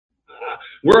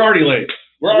We're already late.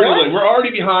 We're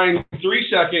already behind 3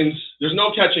 seconds. There's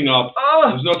no catching up.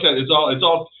 There's no catching. It's all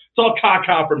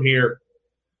caca from here.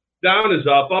 Down is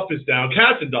up is down.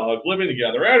 Cats and dogs living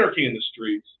together. Anarchy in the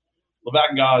streets. Levack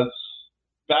and Gaz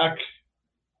back.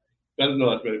 That is no,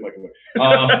 that's Michael.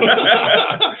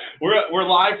 We're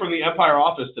live from the Empire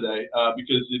office today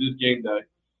because it is game day,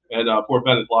 and poor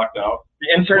Ben is locked out. The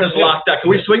intern is locked out. Can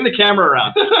we swing the camera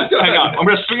around? Hang on, I'm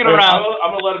gonna swing it around.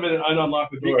 I'm gonna let him in and unlock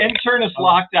the door. The intern is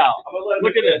locked out.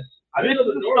 Look at this. This is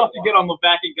the stuff you get on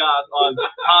Levack and Gaz on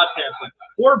podcasting.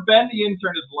 Poor Ben, the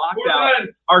intern, is locked out. Ben.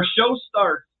 Our show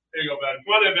starts. There you go, Ben.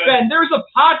 Come on in, Ben. Ben, there's a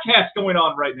podcast going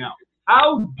on right now.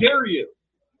 How dare you?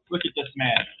 Look at this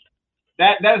man.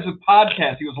 That is a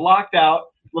podcast. He was locked out.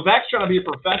 Levack's trying to be a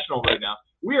professional right now.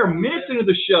 We are minutes into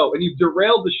the show, and you've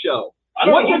derailed the show. I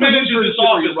don't know who managed this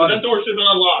office, but that door should have been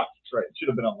unlocked. That's right. It should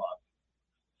have been unlocked.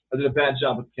 I did a bad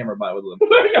job with the camera by with them.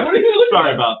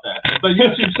 Sorry about that. The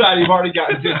YouTube side, you've already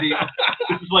gotten dizzy.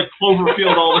 This is like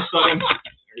Cloverfield all of a sudden.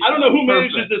 I don't know who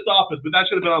manages this office, but that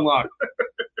should have been unlocked.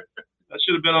 That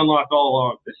should have been unlocked all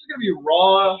along. This is going to be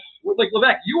raw. Like,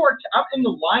 Levack, I'm in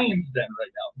the lion's den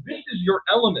right now. This is your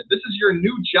element. This is your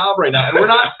new job right now. And we're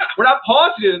not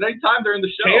pausing it at any time during the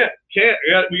show. Can't.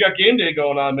 We got game day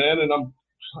going on, man, and I'm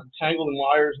tangled in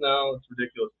wires now. It's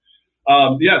ridiculous.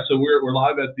 So we're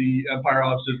live at the Empire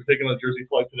offices. We're taking on Jersey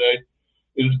Flight today.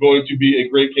 It is going to be a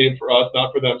great game for us,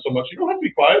 not for them so much. You don't have to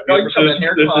be quiet. No, you come in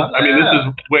here. This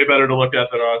is way better to look at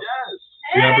than us. Yes.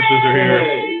 The Empresses are here.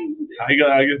 How you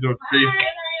guys doing? I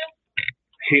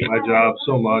hate my job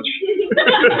so much.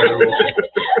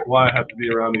 Why I have to be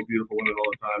around these beautiful women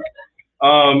all the time.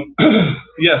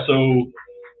 So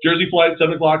Jersey Flight,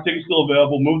 7 o'clock. Tickets still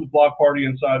available. Move the block party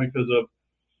inside because of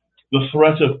the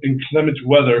threat of inclement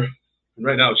weather. And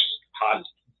right now it's just hot as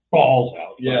balls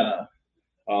out. Yeah.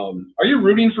 Are you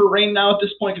rooting for rain now at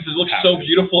this point because it looks so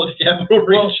beautiful at the Capitol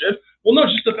region? Well, no,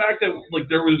 just the fact that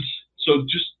there was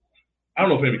I don't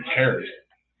know if anybody cares.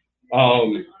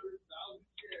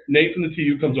 Nate from the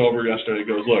TU comes over yesterday and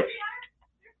goes, look,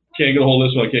 can't get a hold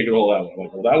of this one, I can't get a hold of that one. I'm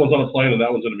like, well, that one's on a plane and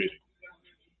that one's in a meeting.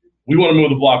 We want to move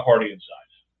the block party inside.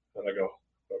 And I go,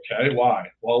 okay, why?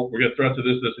 Well, we're getting threats of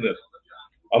this, this, and this.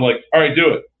 I'm like, all right,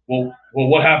 do it. Well,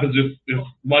 what happens if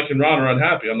Mike and Ron are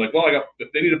unhappy? I'm like, well,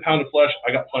 if they need a pound of flesh,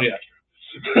 I got plenty extra.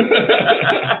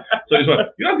 So he's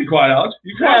like, you don't have to be quiet, Alex.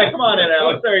 Come on in,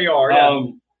 Alex. There you are.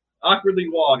 Yeah.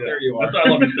 Awkwardly walk. Yeah. There you are. That's what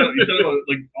I love. You said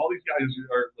all these guys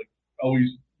are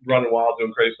always running wild,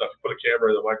 doing crazy stuff. You put a camera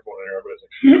and a microphone in here, everybody's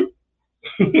like,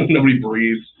 nobody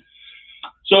breathes.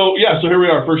 So here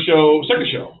we are, second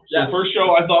show. So the first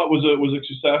show I thought was a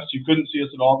success. You couldn't see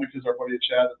us at all because our buddy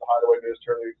Chad at the Hideaway made us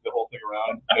turn the whole thing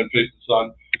around and face the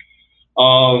sun.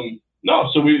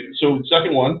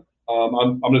 Second one,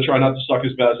 I'm going to try not to suck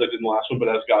as bad as I did in the last one, but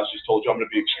as Gaz just told you, I'm going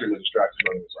to be extremely distracted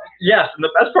on the side. Yes, and the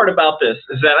best part about this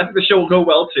is that I think the show will go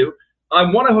well too. I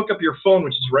want to hook up your phone,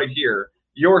 which is right here.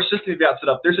 Your system you've got set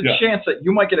up. There's a chance that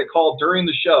you might get a call during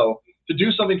the show to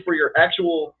do something for your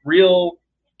actual real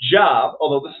job,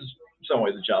 although this is in some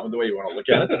ways a job in the way you want to look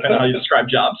at it, depending on how you describe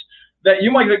jobs, that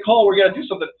you might get a call where you got to do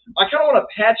something. I kind of want to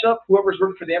patch up whoever's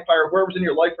working for the Empire, whoever's in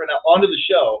your life right now, onto the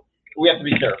show. We have to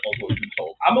be careful, is what we've been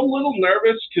told. I'm a little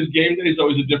nervous because game day is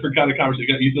always a different kind of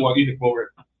conversation. You got Ethan, come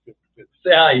over here.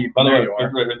 Say hi, Ethan. By the way,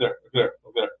 right there.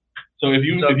 So if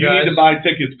you need to buy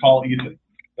tickets, call Ethan.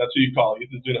 That's who you call.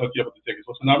 Ethan's going to hook you up with the tickets.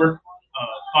 What's the number?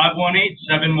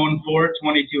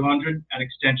 518-714-2200 at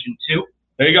extension 2.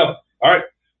 There you go. All right.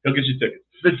 He'll get you tickets.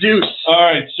 The deuce. All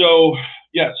right. So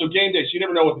game day. So you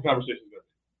never know what the conversation is going to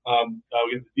be.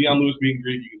 We have the Dion Lewis meet and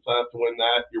greet. You can sign up to win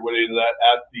that. You're winning that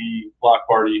at the block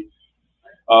party.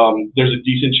 There's a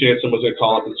decent chance someone's going to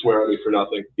call up and swear at me for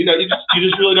nothing. You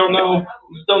just really don't know.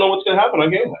 You just don't know what's going to happen on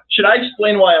game day. Should I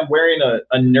explain why I'm wearing a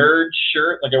nerd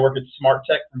shirt, like I work at Smart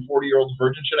Tech from 40-Year-Old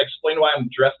Virgin? Should I explain why I'm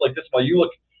dressed like this while you look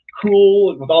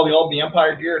cool with all the Albany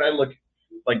Empire gear and I look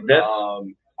like this?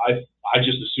 I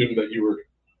just assumed that you were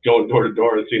going door to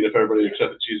door and seeing if everybody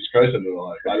accepted Jesus Christ into their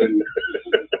life. I didn't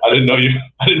know I didn't know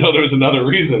there was another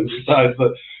reason besides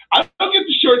that. I don't get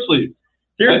the short sleeve.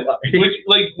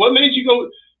 What made you go?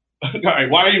 All right,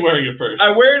 why are you wearing it first?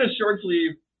 I'm wearing a short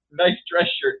sleeve, nice dress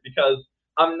shirt because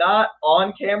I'm not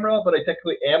on camera, but I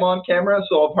technically am on camera,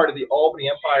 so I'm part of the Albany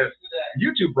Empire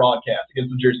YouTube broadcast against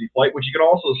the Jersey Flight, which you can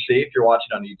also see if you're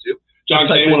watching on YouTube. John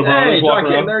Kane, one of our runners, John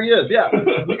Kane, there he is. Yeah,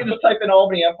 you can just type in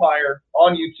Albany Empire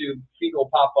on YouTube. Feed will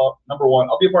pop up. Number one,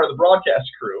 I'll be a part of the broadcast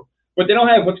crew, but they don't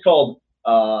have what's called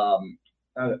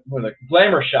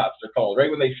glamour shots. They're called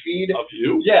right when they feed of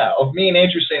you. Yeah, of me and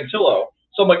Andrew Santillo.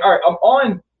 So I'm like, all right, I'm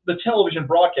on the television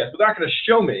broadcast, but they're not going to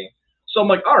show me. So I'm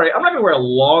like, all right, I'm not going to wear a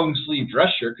long sleeve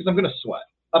dress shirt because I'm going to sweat.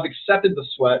 I've accepted the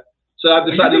sweat. So I've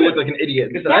decided to look like an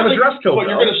idiot. I have a dress code. But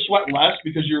you're going to sweat less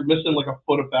because you're missing like a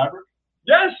foot of fabric?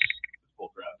 Yes.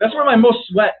 That's where my most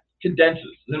sweat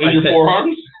condenses. In your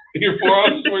forearms? In your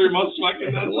forearms is where your most sweat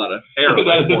condenses? A lot of hair on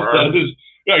my forearms.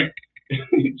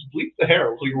 Just bleach the hair.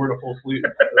 Looks like you're wearing a full sleeve.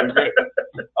 That's great.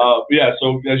 Yeah,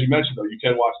 so as you mentioned, though, you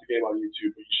can watch the game on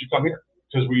YouTube, but you should come here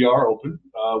because we are open.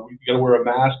 You got to wear a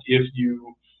mask if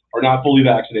you are not fully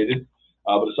vaccinated.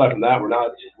 But aside from that, we're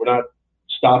not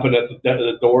stopping at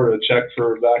the door to check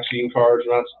for vaccine cards.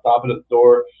 We're not stopping at the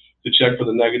door to check for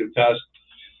the negative test.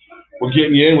 We're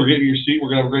getting you in. We're getting you your seat. We're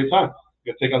gonna have a great time.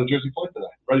 We're gonna take on the Jersey Flight today.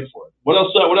 Ready for it. What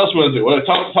else? What else we want to do?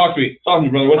 Talk to me. Talk to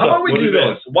me, brother. What's How up? about we do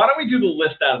this? Why don't we do the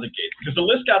list out of the gate? Because the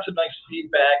list got some nice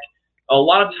feedback. A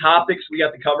lot of topics we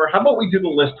got to cover. How about we do the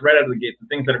list right out of the gate? The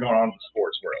things that are going on in the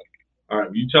sports world. All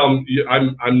right. You tell me.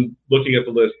 I'm looking at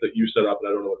the list that you set up, and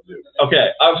I don't know what to do.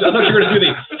 Okay. I thought you were gonna do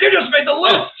the. You just made the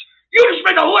list. You just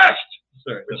made the list.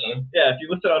 Sorry. Yeah. If you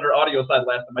listened on our audio side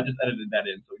last time, I just edited that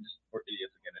in, so we're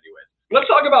idiots again, anyways. Let's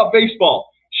talk about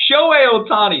baseball. Shohei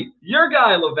Ohtani, your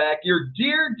guy, Levack, your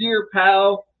dear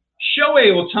pal,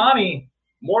 Shohei Ohtani,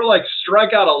 more like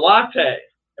strike out a latte.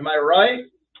 Am I right?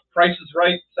 Price is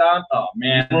Right sound? Oh,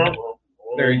 man.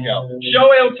 There you go.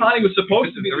 Shohei Ohtani was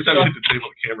supposed to be every time you hit the table,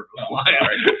 the camera goes flying.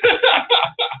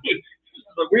 It's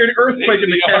a weird earthquake in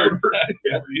the camera.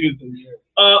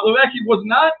 Levack was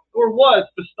not, or was,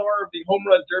 the star of the Home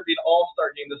Run Derby and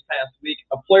All-Star game this past week,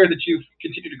 a player that you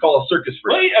continue to call a circus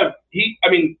freak.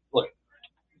 Look,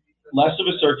 less of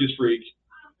a circus freak,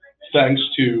 thanks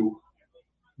to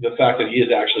the fact that he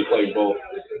is actually playing both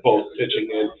pitching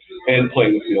and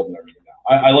playing the field and everything.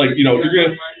 I like, if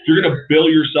you're gonna bill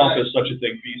yourself as such a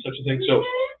thing, be such a thing. So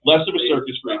less of a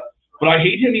circus freak. But I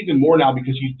hate him even more now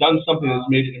because he's done something that's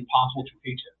made it impossible to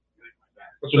hate him.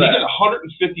 So he got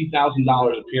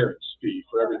 $150,000 appearance fee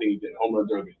for everything he did, Home Run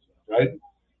Derby, right?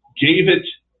 Gave it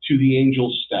to the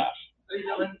Angels staff.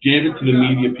 Gave it to the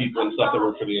media people and stuff that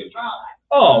work for the Angels.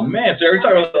 Oh man! So are you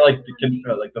talking about like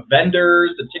the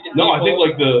vendors, the ticket? No, people? I think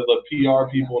like the PR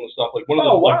people and stuff. Like one of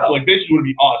the like basically would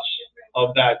be us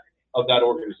of that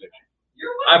organization.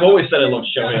 I've always said I love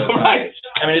Shohei Ohtani. Right.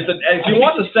 I mean, if you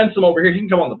want to send some over here, he can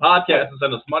come on the podcast and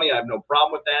send us money. I have no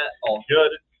problem with that. All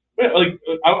good. Yeah, like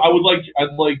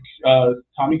I'd like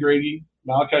Tommy Grady,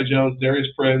 Malachi Jones,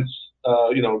 Darius Prince.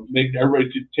 Make everybody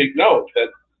to take note that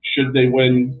should they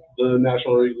win the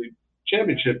National League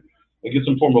Championship and get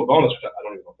some form of bonus, which I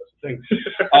don't even know if that's a thing,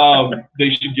 they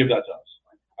should give that to us.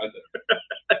 I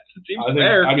think.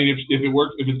 Fair. I mean, if it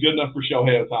works, if it's good enough for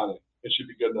Shohei Ohtani, it should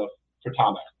be good enough for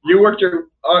Tom. You worked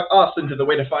us into the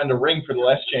way to find a ring for the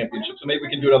last championship, so maybe we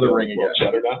can do another ring again.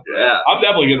 Yeah. I'm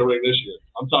definitely getting a ring this year.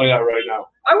 I'm telling you that right now.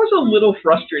 I was a little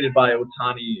frustrated by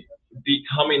Ohtani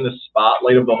becoming the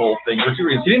spotlight of the whole thing for 2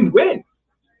 reasons. He didn't win.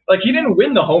 Like, he didn't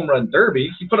win the Home Run Derby.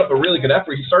 He put up a really good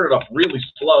effort. He started off really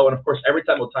slow, and of course, every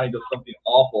time Ohtani does something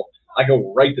awful, I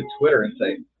go right to Twitter and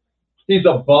say, he's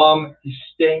a bum, he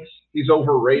stinks, he's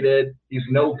overrated, he's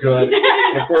no good.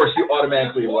 And of course, you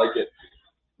automatically like it.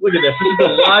 Look at this. This is the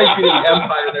live feed of the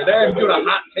Empire. They're there doing a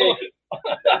hot take.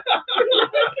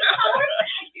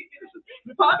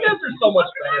 The podcasts are so much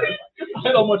better.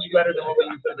 So much better than what we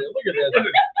used to do. Look at this.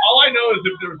 All I know is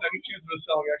if there was any chance of us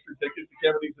selling extra tickets, the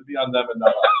camera needs to be on them and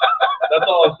not us. That's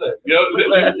all I'm saying. Wait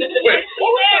a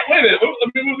minute.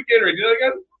 Let me move the Gatorade. Do that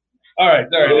again? All right.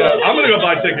 Yeah. I'm going to go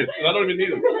buy tickets, and I don't even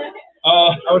need them.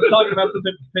 I was talking about the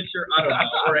pitcher. I don't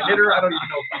know. Or a hitter. I don't even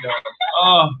know if he knows.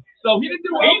 So he didn't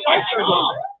do well.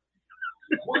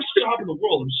 Worst job in the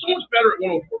world. I'm so much better at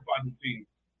 104.5 than team.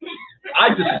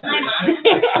 I just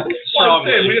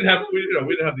we didn't have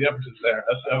the emphasis there.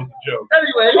 That was a joke.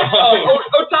 Anyway,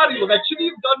 Ohtani, should he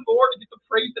have done more to get the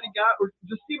praise that he got, or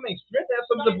does Stephen A. Smith have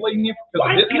something to blame you for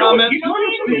because of his comment?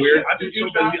 Something weird. I don't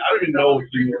even know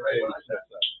if you were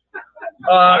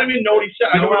I don't even know what he said.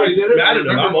 I know he's mad at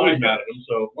him. I'm always mad at him.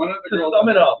 So to sum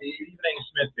it up, Stephen A.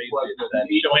 Smith basically said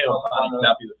Shohei Ohtani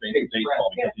cannot be the face of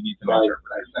baseball because he needs to measure.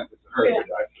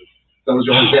 That's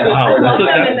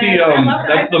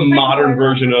the modern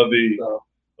version of the.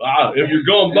 If you're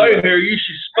going by here, you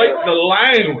should speak the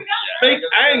language. Speak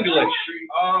English.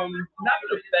 Not to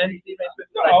offend Stephen A. Smith,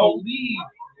 but I believe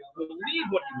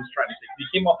what he was trying to say. He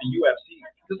came off the UFC.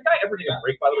 Does the guy ever take a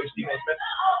break, by the way, Stephen A. Smith?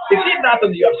 If he had not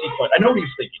done the UFC fight, I know what he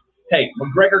was thinking. Hey,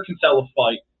 McGregor can sell a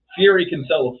fight. Fury can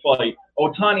sell a fight.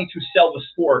 Ohtani to sell the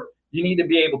sport. You need to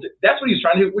be able to. That's what he was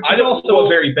trying to do, which is also a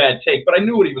very bad take. But I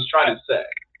knew what he was trying to say.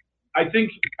 I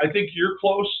think you're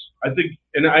close. I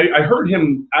heard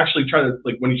him actually try to,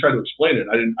 like, when he tried to explain it.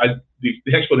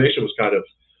 The explanation was kind of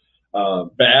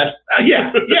bad.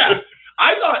 Yeah.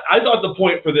 I thought the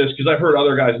point for this, because I've heard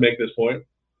other guys make this point,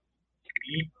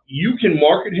 you can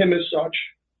market him as such.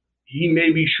 He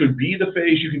maybe should be the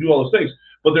face. You can do all those things,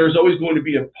 but there's always going to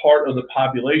be a part of the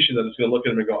population that is going to look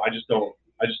at him and go, I just don't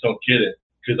get it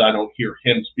because I don't hear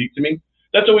him speak to me.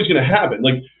 That's always going to happen.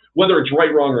 Like, whether it's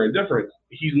right, wrong, or indifferent,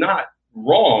 he's not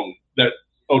wrong that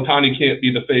Ohtani can't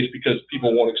be the face because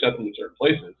people won't accept him in certain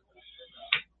places.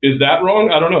 Is that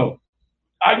wrong? I don't know.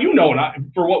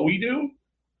 For what we do,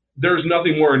 there's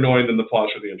nothing more annoying than the pause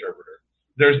for the interpreter.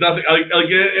 There's nothing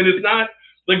and it's not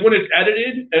like when it's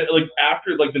edited, like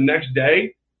after like the next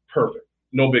day, perfect,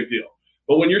 no big deal.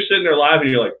 But when you're sitting there live and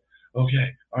you're like, okay,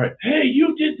 all right, hey,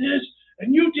 you did this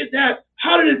and you did that.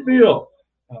 How did it feel?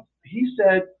 He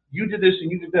said you did this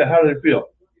and you did that. How did it feel?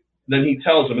 Then he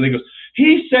tells them, and he goes,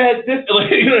 he said this,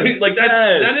 like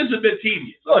that is a bit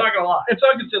tedious. I'm not gonna lie. And so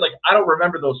I can say, like, I don't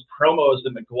remember those promos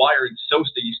that McGuire and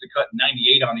Sosa used to cut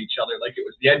 98 on each other like it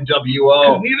was the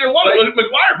NWO. Neither one.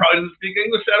 McGuire probably doesn't speak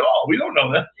English at all. We don't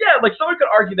know that. Yeah, like someone could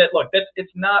argue that. Look,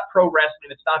 it's not pro wrestling,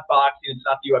 it's not boxing, it's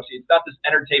not the UFC, it's not this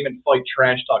entertainment fight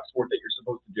trash talk sport that you're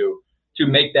supposed to do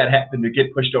to make that happen, to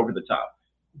get pushed over the top.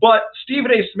 But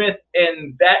Stephen A. Smith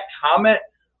and that comment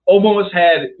almost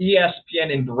had ESPN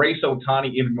embrace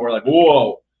Ohtani even more, like,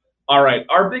 whoa, all right,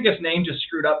 our biggest name just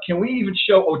screwed up. Can we even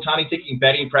show Ohtani taking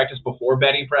batting practice before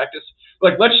batting practice?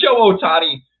 Like, let's show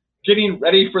Ohtani getting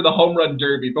ready for the home run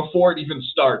derby before it even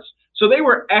starts. So they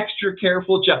were extra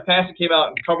careful. Jeff Passan came out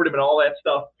and covered him and all that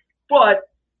stuff. But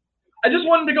I just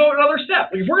wanted to go another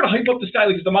step. Like, if we're going to hype up this guy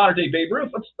like he's the modern-day Babe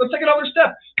Ruth, let's take another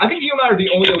step. I think you and I are the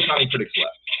only Ohtani critics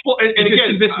left. Well, and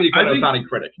again, convince me to become an Ohtani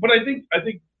critic. But I think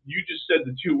you just said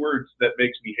the two words that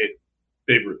makes me hate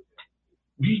Babe Ruth.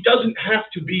 He doesn't have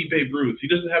to be Babe Ruth. He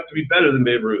doesn't have to be better than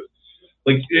Babe Ruth.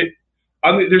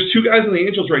 There's two guys in the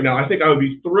Angels right now I think I would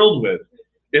be thrilled with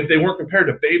if they weren't compared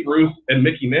to Babe Ruth and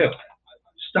Mickey Mantle.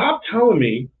 Stop telling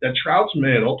me that Trout's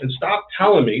Mantle and stop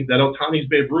telling me that Ohtani's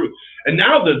Babe Ruth. And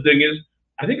now the thing is,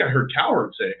 I think I heard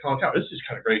Cowherd say it. Colin Cowherd, this is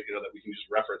kind of great, that we can just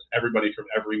reference everybody from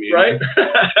every meeting. Right.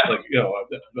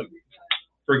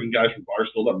 Friggin' guys from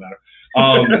Barstool, doesn't matter.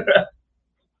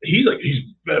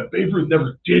 Babe Ruth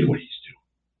never did what he's doing.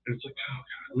 And it's like, oh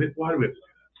God, why do we have to do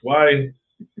that?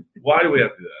 Why do we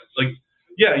have to do that? Like,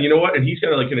 yeah, you know what? And he's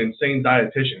got like an insane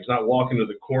dietitian. He's not walking to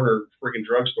the corner friggin'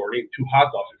 drugstore and eating 2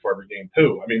 hot dogs before every game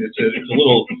too. I mean, it's a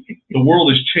little. The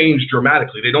world has changed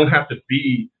dramatically. They don't have to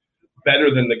be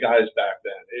better than the guys back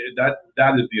then.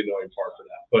 That is the annoying part for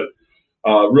that. But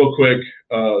real quick,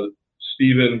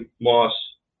 Stephen Moss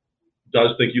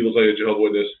does think you look like a Jehovah's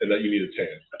Witness and that you need a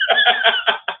tan.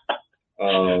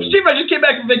 Steve, I just came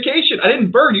back from vacation. I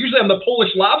didn't burn. Usually I'm the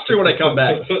Polish lobster when I come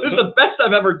back. This is the best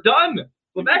I've ever done.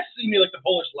 Well, Max see me like the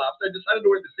Polish lobster. I decided to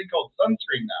wear this thing called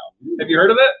sunscreen now. Have you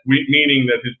heard of it? Meaning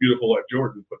that his beautiful wife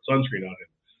Jordan put sunscreen on him.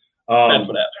 That's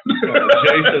what happened.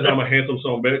 Jay says I'm a handsome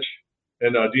son of a bitch.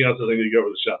 And Dion says I need to go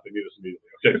over the shop. They need us immediately.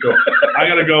 Okay, so I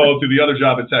got to go to the other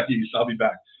job in Tech East. I'll be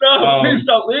back. No, please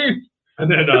don't leave.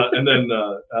 And then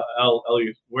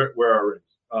Elliot, where are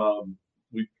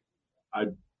rings?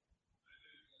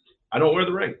 I don't wear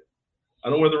the ring. I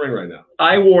don't wear the ring right now.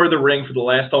 I wore the ring for the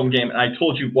last home game, and I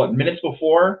told you, minutes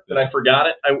before that I forgot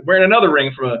it? I'm wearing another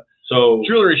ring from a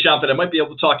jewelry shop that I might be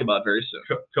able to talk about very soon.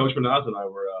 Coach Manaz and I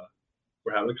were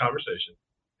having a conversation,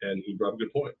 and he brought up a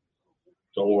good point.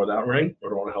 Don't wear that ring, or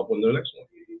don't want to help win the next one.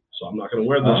 So I'm not going to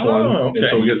wear this one. Okay. And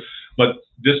so but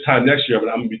this time next year, I'm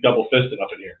going to be double fisted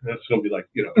up in here. It's going to be like,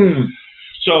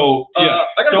 So yeah.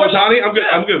 Ohtani, I'm good.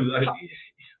 I'm good.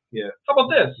 Yeah. How about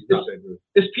this?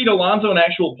 Is Pete Alonso an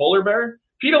actual polar bear?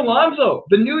 Pete Alonso,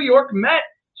 the New York Met,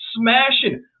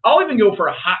 smashing. I'll even go for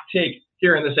a hot take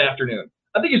here in this afternoon.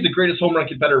 I think he's the greatest home run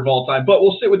competitor of all time, but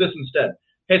we'll sit with this instead.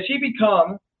 Has he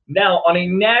become, now on a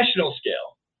national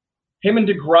scale, him and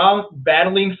DeGrom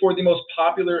battling for the most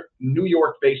popular New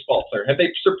York baseball player? Have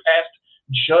they surpassed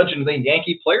Judge and the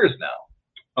Yankee players now?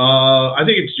 I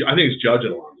think it's Judge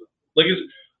and Alonso.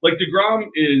 Like DeGrom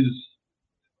is,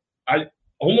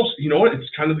 almost, you know what? It's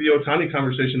kind of the Ohtani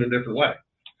conversation in a different way.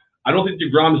 I don't think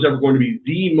DeGrom is ever going to be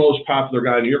the most popular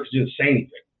guy in New York because he didn't say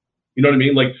anything. You know what I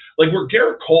mean? Like where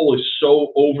Garrett Cole is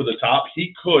so over the top,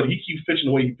 he keeps pitching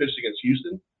the way he pitched against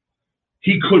Houston.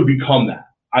 He could become that,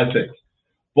 I think.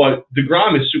 But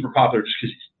DeGrom is super popular just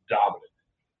because he's dominant.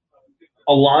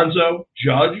 Alonso,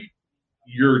 Judge,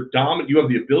 you're dominant. You have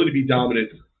the ability to be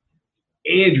dominant,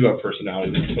 and you have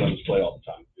personality to put on display all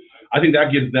the time. I think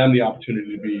that gives them the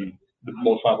opportunity to be the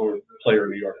most popular player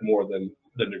in New York more than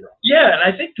DeGrom. Yeah, and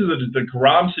I think the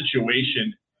DeGrom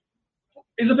situation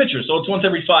is a pitcher, so it's once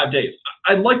every 5 days.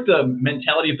 I like the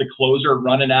mentality of the closer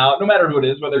running out, no matter who it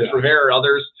is, whether it's Rivera or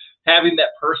others, having that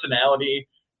personality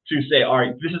to say, all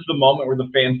right, this is the moment where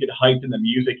the fans get hyped and the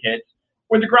music hits.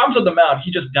 When DeGrom's on the mound,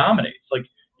 he just dominates. Like,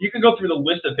 you can go through the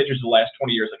list of pitchers the last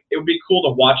 20 years. Like, it would be cool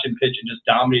to watch him pitch and just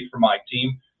dominate for my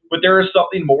team. But there is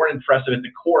something more impressive at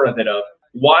the core of it, of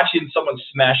watching someone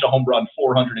smash a home run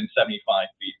 475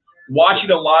 feet. Watching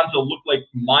Alonso look like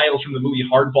Miles from the movie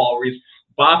Hardball, where he's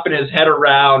bopping his head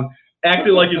around,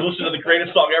 acting like he's listening to the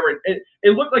greatest song ever.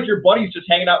 It looked like your buddy's just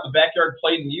hanging out in the backyard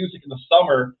playing music in the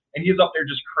summer, and he's up there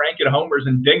just cranking homers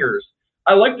and dingers.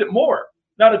 I liked it more.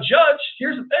 Now, to Judge,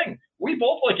 here's the thing. We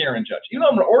both like Aaron Judge. Even though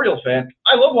I'm an Orioles fan,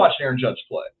 I love watching Aaron Judge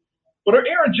play. But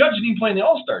Aaron Judge didn't even play in the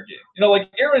All-Star game. You know, like,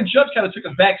 Aaron Judge kind of took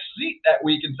a back seat that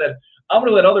week and said, I'm going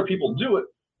to let other people do it,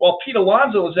 while Pete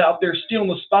Alonso is out there stealing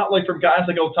the spotlight from guys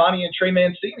like Ohtani and Trey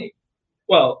Mancini.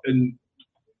 Well, and,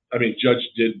 I mean, Judge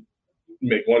did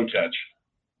make one catch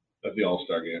at the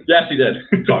All-Star game. Yes, he did.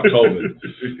 Caught COVID.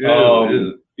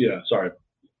 Yeah, sorry.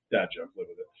 Dad joke. Live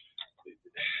with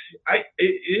it.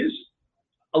 It is.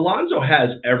 Alonso has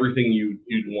everything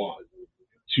you'd want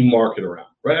to market around,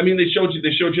 right? I mean, they showed you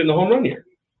in the home run year.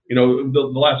 You know, the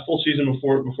last full season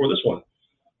before this one,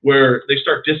 where they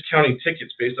start discounting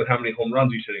tickets based on how many home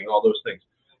runs he's hitting and all those things.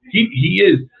 He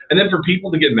is, and then for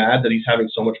people to get mad that he's having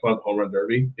so much fun at the home run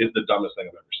derby is the dumbest thing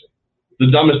I've ever seen.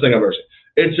 The dumbest thing I've ever seen.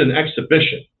 It's an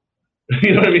exhibition.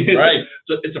 You know what I mean? Right.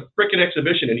 It's a freaking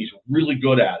exhibition, and he's really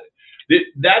good at it.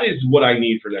 That is what I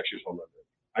need for next year's home run derby.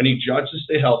 I need Judge to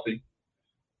stay healthy,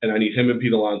 and I need him and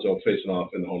Pete Alonso facing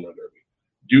off in the home run derby.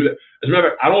 Do that. As a matter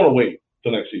of fact, I don't want to wait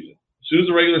till next season. As soon as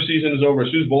the regular season is over,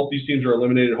 as soon as both these teams are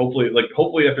eliminated,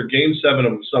 hopefully after Game 7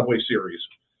 of the Subway Series,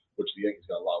 which the Yankees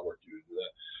got a lot of work to do to do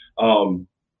that,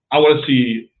 I want to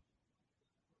see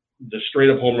the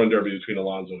straight-up home run derby between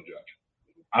Alonso and Judge.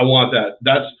 I want that.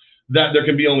 That there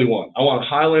can be only one. I want a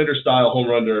Highlander-style home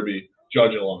run derby,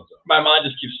 Judge and Alonso. My mind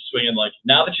just keeps swinging. Like,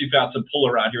 now that you've got some pull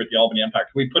around here at the Albany Empire,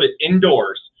 can we put it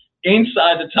indoors,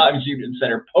 inside the Times Union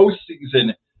Center,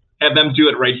 postseason, have them do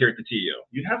it right here at the TU?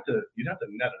 You'd have to net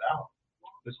it out.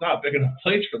 It's not a big enough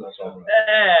place for those home runs.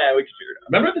 We can figure it out.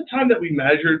 Remember the time that we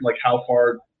measured like how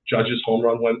far Judge's home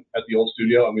run went at the old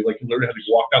studio, and we like literally had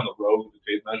to walk down the road with the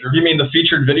tape measure? You mean the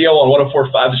featured video on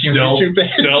 104.5 the team's YouTube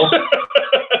page?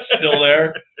 Still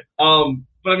there.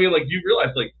 But I mean, like, you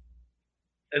realize, like,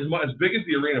 as big as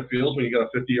the arena feels when you got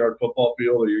a 50-yard football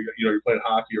field, or you're playing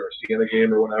hockey or a Siena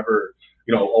game or whatever,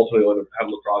 ultimately we'll have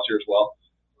lacrosse here as well.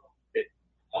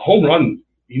 A home run,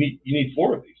 you need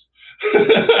 4 of these,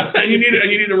 and you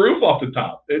need a roof off the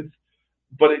top.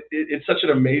 It's such an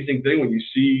amazing thing when you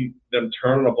see them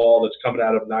turn a ball that's coming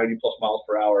out of 90+ miles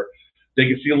per hour. They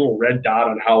can see a little red dot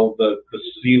on how the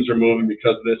seams are moving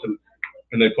because of this,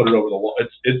 and they put it over the wall.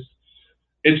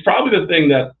 It's probably the thing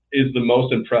that is the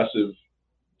most impressive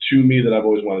to me that I've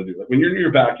always wanted to do. Like, when you're in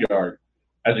your backyard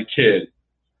as a kid,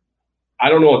 I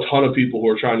don't know a ton of people who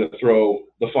are trying to throw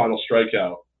the final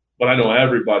strikeout, but I know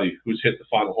everybody who's hit the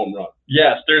final home run.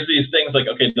 Yes, there's these things like,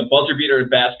 okay, the buzzer beater in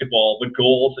basketball, the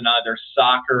goals in either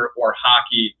soccer or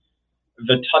hockey,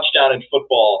 the touchdown in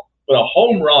football, but a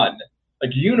home run,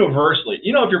 like, universally.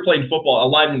 If you're playing football, a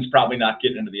lineman's probably not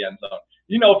getting into the end zone.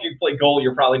 If you play goal,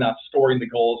 you're probably not scoring the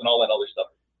goals and all that other stuff.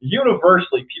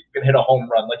 Universally, people can hit a home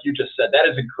run, like you just said. That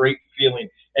is a great feeling.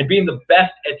 And being the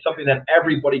best at something that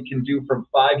everybody can do from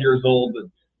 5 years old to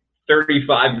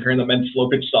 35 if you're in the men's slow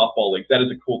pitch softball league, that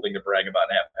is a cool thing to brag about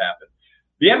and have happen.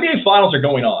 The NBA Finals are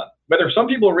going on. Whether some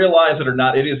people realize it or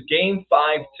not, it is Game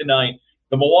 5 tonight.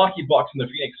 The Milwaukee Bucks and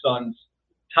the Phoenix Suns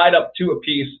tied up 2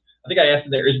 apiece. I think I asked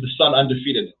in there, is the Sun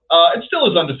undefeated? It still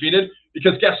is undefeated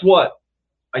because guess what?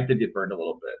 I did get burned a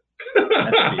little bit.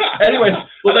 Anyways, I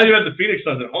thought you meant the Phoenix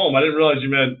Suns at home. I didn't realize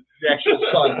you meant the actual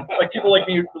Sun. Like, people like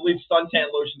me who believe suntan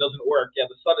lotion doesn't work.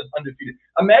 Yeah, the Sun is undefeated.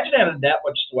 Imagine having that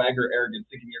much swag or arrogance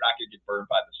thinking you're not going to get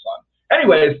burned by the Sun.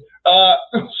 Anyways,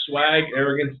 swag,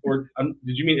 arrogance, or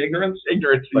did you mean ignorance?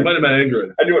 Ignorance. You might have meant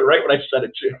ignorant. I knew it right when I said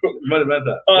it too. You might have meant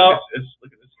that. Look at this.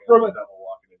 From a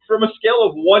From scale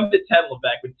of 1 to 10,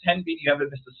 Levac, with 10 being you haven't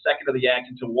missed a second of the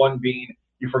action to 1 being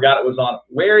you forgot it was on,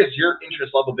 where has your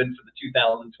interest level been for the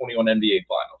 2021 NBA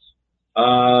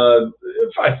Finals?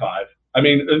 5-5. I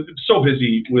mean, so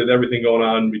busy with everything going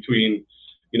on between,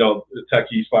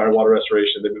 Techies, Fire and Water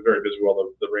Restoration. They've been very busy with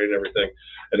all the rain and everything.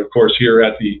 And, of course, here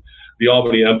at the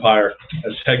Albany Empire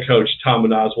as head coach Tom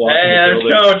Manaz walking in the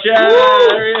building. Coach,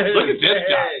 Look at this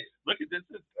guy. Look at this.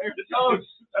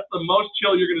 That's the most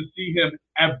chill you're going to see him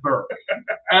ever.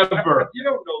 Ever. You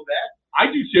don't know that.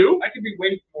 I do too. I can be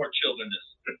way more chill than this.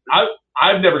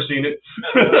 I've never seen it.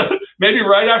 Maybe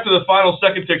right after the final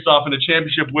second ticks off in a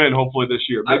championship win, hopefully this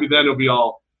year. Maybe then it'll be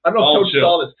all. I don't know if Coach chill.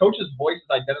 saw this. Coach's voice is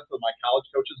identical to my college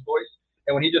coach's voice.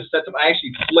 And when he just said something, I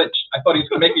actually flinched. I thought he was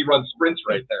going to make me run sprints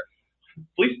right there.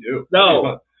 Please do.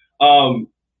 No.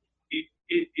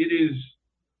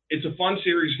 It's a fun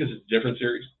series because it's a different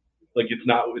series. Like it's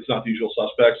not the usual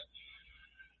suspects.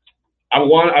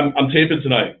 I'm taping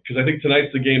tonight because I think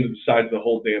tonight's the game that decides the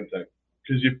whole damn thing.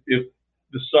 Because if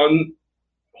the Sun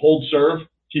hold serve,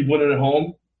 keep winning at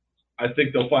home, I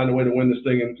think they'll find a way to win this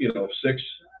thing in 6,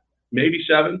 maybe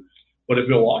 7. But if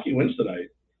Milwaukee wins tonight,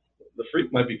 the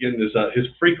freak might be getting his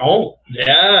freak home.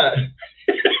 Yeah.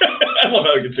 I love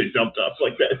how you can say dumped up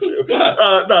like that too.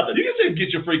 Nothing. You can say get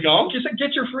your freak on. You said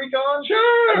get your freak on?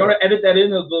 Sure. You want to edit that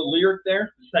in as the lyric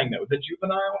there? Sang that. Was it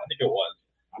Juvenile? I think it was.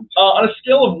 On a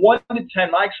scale of 1 to 10,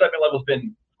 my excitement level has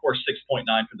been, of course, 6.9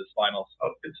 for this finals.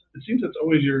 It seems that's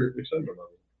always your excitement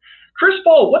level. Chris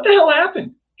Paul, what the hell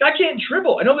happened? Guy can't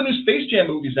dribble. I know the new Space Jam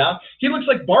movie's out. He looks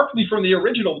like Barkley from the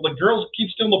original. The girls keep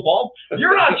stealing the ball.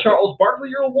 You're not Charles Barkley.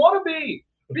 You're a wannabe.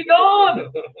 Be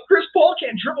gone. Chris Paul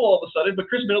can't dribble all of a sudden, but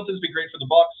Chris Middleton's been great for the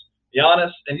Bucks.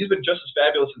 Giannis, and he's been just as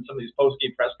fabulous in some of these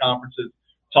post-game press conferences,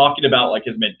 talking about like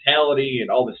his mentality and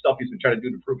all this stuff he's been trying to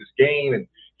do to improve his game. And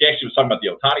he actually was talking about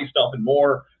the Ohtani stuff and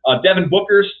more. Devin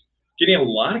Booker's getting a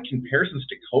lot of comparisons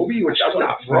to Kobe, which I was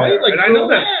not right. Like, and I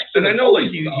know that, and I know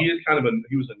like he is kind of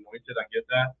he was anointed. I get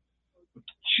that. But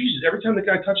Jesus, every time the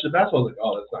guy touched the basketball, I was like,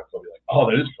 oh, that's not Kobe. Like, oh,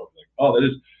 that is Kobe. Like, oh, that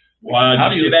is. Wow, how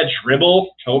do you see that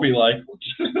dribble? Kobe, like,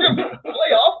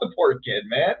 play off the poor kid,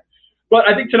 man. But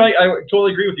I think tonight, I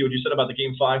totally agree with you when you said about the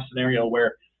Game 5 scenario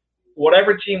where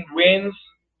whatever team wins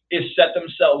is set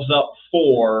themselves up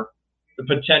for the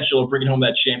potential of bringing home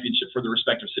that championship for the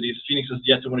respective cities. Phoenix has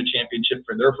yet to win a championship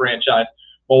for their franchise.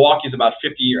 Milwaukee's about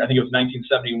 50 years. I think it was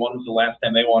 1971 was the last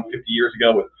time they won 50 years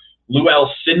ago with Lou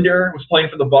Alcindor was playing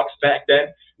for the Bucks back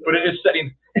then. But it is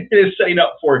setting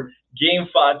up for Game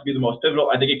 5 to be the most pivotal.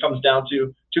 I think it comes down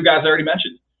to 2 guys I already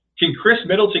mentioned. Can Chris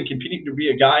Middleton continue to be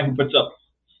a guy who puts up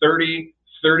 30,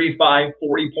 35,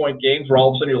 40-point games where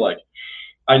all of a sudden you're like,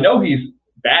 I know he's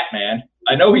Batman.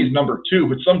 I know he's number 2,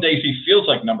 but some days he feels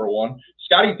like number 1.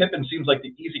 Scottie Pippen seems like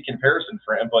the easy comparison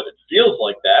for him, but it feels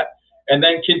like that. And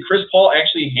then can Chris Paul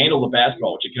actually handle the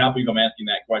basketball, which I cannot believe I'm asking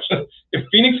that question. If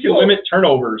Phoenix can limit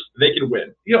turnovers, they can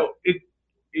win.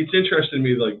 It's interesting to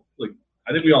me, like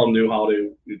I think we all knew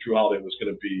Drew Holiday was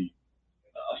going to be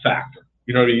a factor.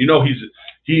 You know what I mean?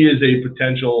 He is a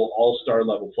potential all-star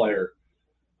level player.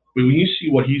 But when you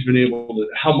see what he's been able to,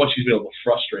 how much he's been able to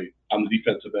frustrate on the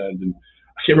defensive end, and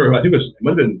I can't remember. I think it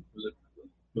might have been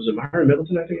was it Myron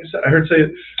Middleton? I think I heard say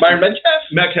it. Myron Metcalf.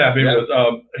 Metcalf, it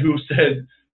was who said,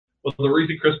 well, the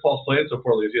reason Chris Paul's playing so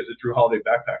poorly is he has a Drew Holiday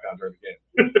backpack on during the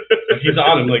game. Like he's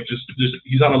on him like just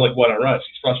he's on him like one on rush.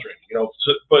 He's frustrating,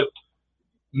 but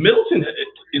Middleton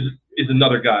is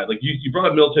another guy. Like you brought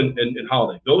up Middleton and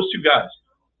Holiday. Those 2 guys.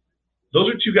 Those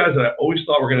are 2 guys that I always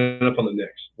thought were going to end up on the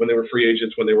Knicks when they were free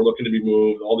agents, when they were looking to be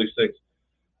moved, all these things.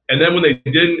 And then when they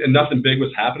didn't and nothing big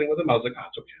was happening with them, I was like,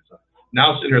 it's okay. So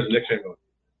now I'm sitting here as a Knicks fan going,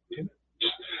 damn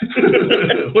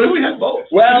it. What if we had both?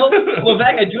 Well,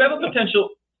 Levac, I do have a potential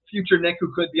future Knick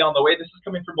who could be on the way. This is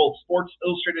coming from both Sports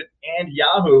Illustrated and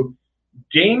Yahoo.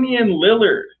 Damian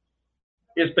Lillard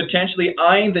is potentially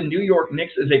eyeing the New York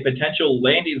Knicks as a potential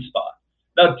landing spot.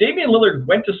 Now, Damian Lillard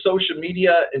went to social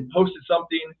media and posted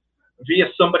something via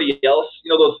somebody else.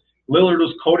 Those Lillard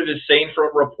was quoted as saying from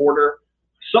a reporter,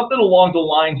 something along the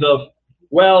lines of,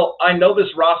 well, I know this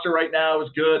roster right now is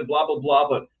good, blah, blah, blah,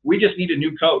 but we just need a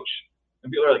new coach.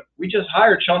 And people are like, we just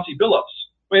hired Chauncey Billups.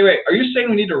 Wait, are you saying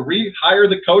we need to rehire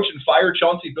the coach and fire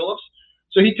Chauncey Billups?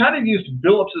 So he kind of used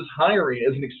Billups' hiring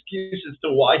as an excuse as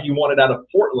to why he wanted out of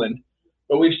Portland.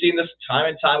 But we've seen this time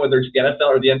and time, whether it's the NFL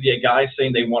or the NBA guys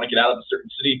saying they want to get out of a certain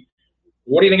city.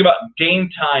 What do you think about Dame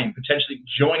Time potentially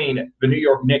joining the New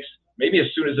York Knicks maybe as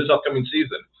soon as this upcoming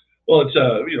season? Well, it's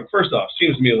first off,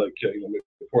 seems to me like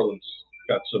Portland's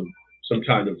got some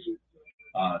kind of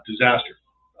disaster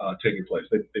taking place.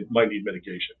 They might need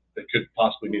mitigation. They could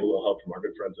possibly need a little help from our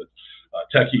good friends at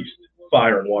Tech East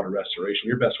Fire and Water Restoration.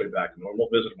 Your best way back to normal.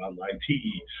 Visit them online,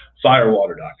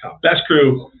 tefirewater.com. Best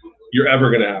crew you're ever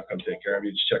going to have come take care of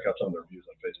you. Just check out some of their reviews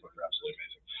on Facebook. They're absolutely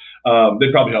amazing.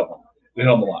 They probably help them. They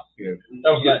help them a lot.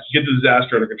 That was nice. Get the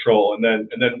disaster under control, and then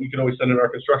we can always send in our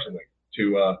construction link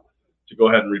to go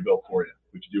ahead and rebuild for you.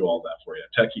 We can do all that for you.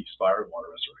 Tech East Fire and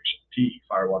Water Restoration,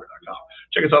 tefirewater.com.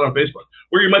 Check us out on Facebook,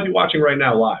 where you might be watching right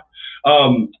now live.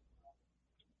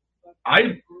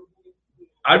 I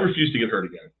refuse to get hurt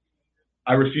again.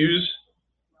 I refuse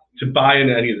to buy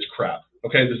into any of this crap.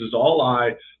 Okay, this is all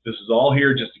this is all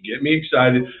here just to get me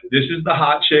excited. This is the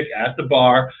hot chick at the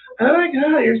bar. Oh my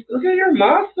God, look at your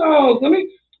muscles.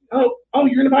 Oh,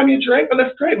 you're gonna buy me a drink? Oh,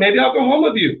 that's great. Maybe I'll go home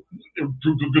with you.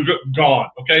 Gone.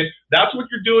 Okay, that's what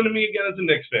you're doing to me again as a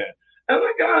Knicks fan. Oh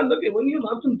my God, look at when you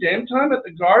love some damn time at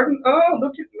the Garden. Oh,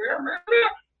 look at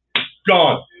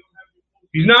gone.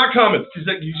 He's not coming. He's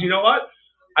like, you know what?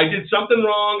 I did something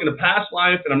wrong in a past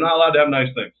life, and I'm not allowed to have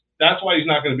nice things. That's why he's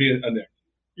not going to be a Knick.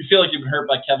 You feel like you've been hurt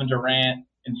by Kevin Durant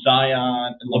and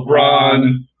Zion and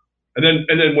LeBron. And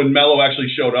then when Melo actually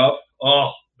showed up,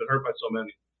 been hurt by so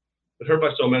many.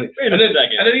 And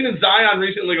then even Zion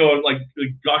recently going like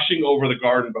gushing over the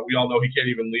Garden, but we all know he can't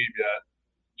even leave yet.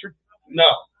 No,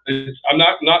 I'm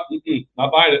not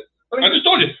buying it. I just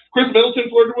told you, Chris Middleton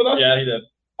flirted with us. Yeah, he did.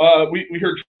 We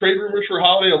heard trade rumors for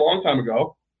Holiday a long time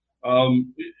ago.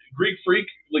 Greek Freak,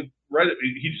 like, right?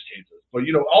 He just hates us. But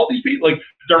all these people, like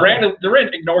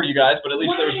Durant ignored you guys, but at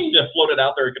least there's floated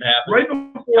out there it could happen. Right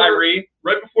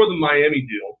before the Miami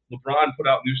deal, LeBron put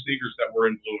out new sneakers that were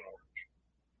in blue and orange.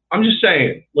 I'm just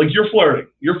saying, like, you're flirting.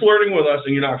 You're flirting with us,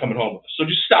 and you're not coming home with us. So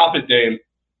just stop it, Dame.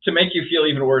 To make you feel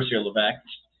even worse here, Levac,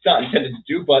 it's not intended to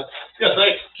do, but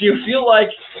do you feel like,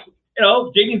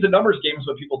 dating's a numbers game is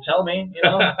what people tell me.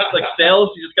 It's like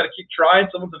sales. You just got to keep trying.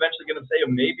 Someone's eventually going to say a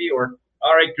maybe or,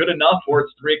 all right, good enough, or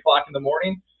it's 3 o'clock in the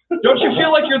morning. Don't you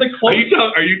feel like you're the closest?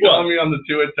 Are you telling me on the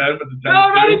 2 at 10, but the 10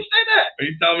 No, I didn't say that. Are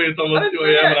you telling me it's almost 2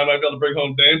 a.m. and I might be able to bring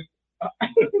home Dame?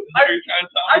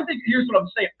 I think here's what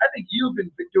I'm saying. I think you've been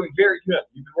doing very good.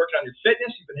 You've been working on your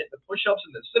fitness. You've been hitting the push-ups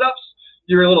and the sit-ups.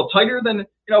 You're a little tighter than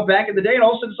back in the day. And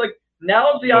all of a sudden, it's like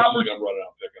now is the opportunity.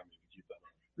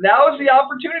 Now is the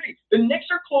opportunity. The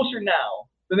Knicks are closer now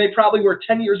than they probably were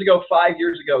 10 years ago, 5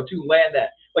 years ago to land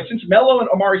that. Like since Melo and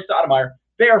Amari Stoudemire,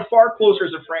 they are far closer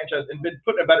as a franchise and been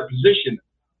put in a better position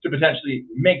to potentially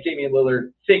make Damian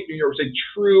Lillard think New York's a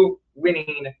true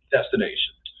winning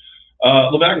destination.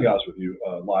 Levac and Goss with you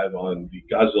live on the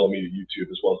Godzilla Media YouTube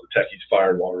as well as the Techies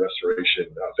Fire and Water Restoration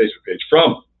Facebook page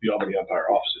from the Albany Empire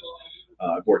offices.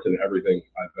 I've worked in everything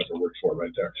I've ever worked for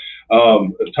right there.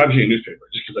 Time Machine newspaper,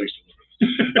 just because I used to live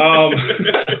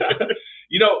it.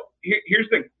 Here's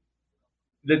the thing.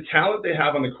 The talent they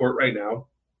have on the court right now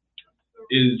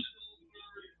is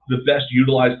the best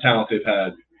utilized talent they've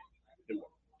had in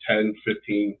 10,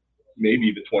 15, maybe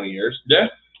even 20 years. Yeah.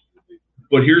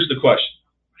 But here's the question.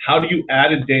 How do you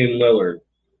add a Dame Lillard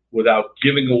without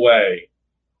giving away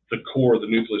the core, the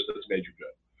nucleus that's made you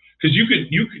good? Because you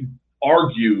could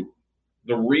argue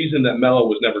the reason that Melo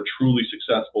was never truly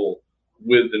successful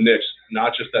with the Knicks,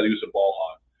 not just that he was a ball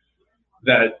hog,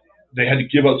 that they had to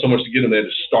give up so much to get him, they had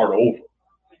to start over.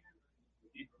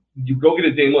 You go get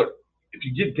a Dame Lillard. If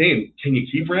you get Dame, can you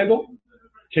keep Randall?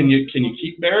 Can you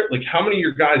keep Barrett? Like, how many of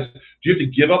your guys do you have to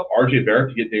give up RJ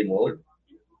Barrett to get Dame Lillard?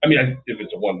 I mean, if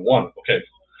it's a 1-1, okay.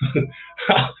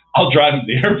 I'll drive him to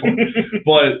the airport.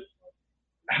 But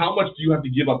how much do you have to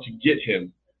give up to get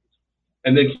him?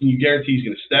 And then can you guarantee he's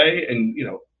going to stay? And,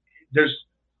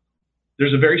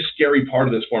 there's a very scary part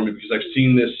of this for me because I've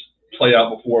seen this play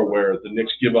out before where the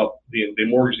Knicks give up, they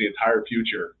mortgage the entire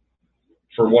future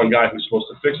for one guy who's supposed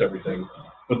to fix everything.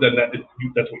 But then that's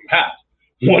what you have.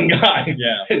 One guy.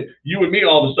 Yeah. You and me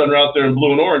all of a sudden are out there in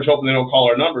blue and orange hoping they don't call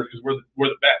our numbers because we're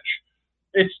the bench.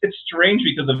 It's strange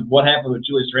because of what happened with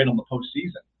Julius Randle in the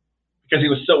postseason. Because he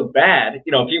was so bad,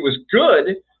 if he was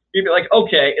good, you'd be like,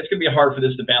 okay, it's going to be hard for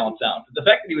this to balance out. But the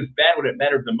fact that he was bad when it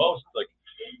mattered the most, like,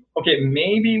 okay,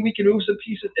 maybe we can move some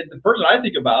pieces. And the person I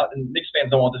think about, and Knicks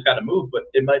fans don't want this guy to move, but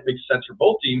it might make sense for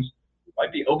both teams,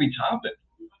 might be Obi Toppin.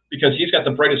 Because he's got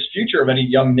the brightest future of any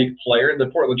young Knicks player, and the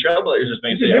Portland Trailblazers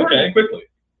may say, okay. Quickly.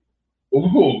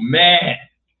 Ooh, man.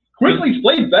 Quickly's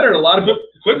played better than a lot of people.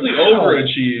 Quickly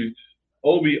overachieved.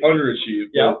 Obi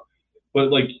underachieved. Yeah. But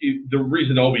the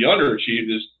reason Obi underachieved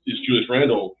is Julius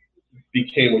Randle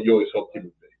became what you always hoped he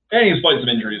would be. And he was playing some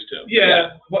injuries too.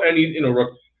 Yeah. Well, and he,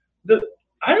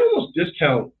 I almost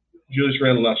discount Julius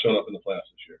Randle not showing up in the playoffs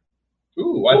this year.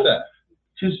 Ooh, why's that?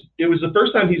 Because it was the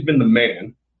first time he's been the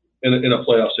man in a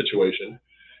playoff situation,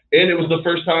 and it was the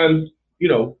first time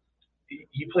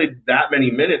he played that many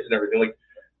minutes and everything. Like,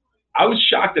 I was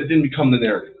shocked that didn't become the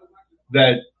narrative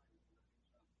that.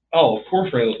 Oh, of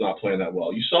course Randall's not playing that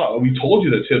well. We told you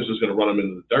that Tibbs was going to run him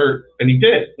into the dirt, and he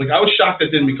did. Like, I was shocked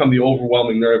that didn't become the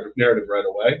overwhelming narrative right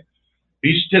away.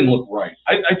 He just didn't look right.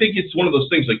 I think it's one of those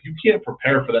things, like, you can't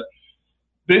prepare for that.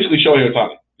 Basically, Shohei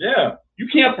Ohtani. Yeah. You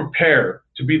can't prepare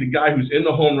to be the guy who's in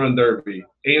the home run derby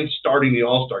and starting the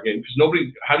All-Star game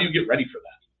because how do you get ready for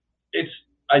that?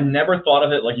 I never thought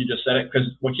of it like you just said it because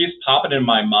what keeps popping in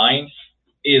my mind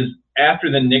is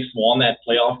after the Knicks won that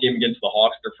playoff game against the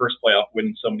Hawks, their first playoff win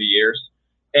in so many years.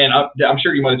 And I'm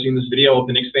sure you might have seen this video of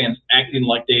the Knicks fans acting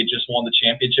like they had just won the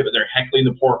championship and they're heckling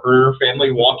the poor Herder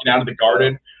family walking out of the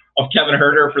Garden of Kevin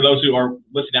Herter. For those who are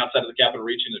listening outside of the Capital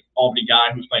Region, an Albany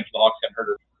guy who's playing for the Hawks, Kevin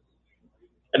Herter.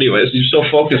 Anyways, You're so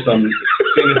focused on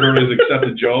seeing if everybody's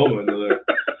accepted Joe into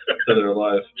their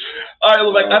life. All right,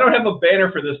 Levesque, I don't have a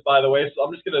banner for this, by the way, so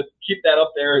I'm just going to keep that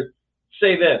up there and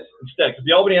say this instead. Because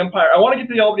the Albany Empire, I want to get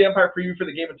to the Albany Empire preview for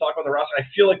the game and talk about the roster. I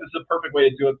feel like this is a perfect way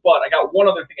to do it, but I got one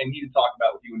other thing I need to talk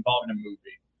about with you involving a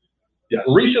movie. Yes.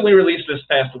 Recently released this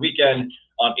past weekend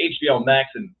on HBO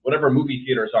Max and whatever movie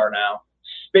theaters are now,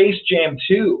 Space Jam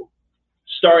 2,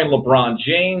 starring LeBron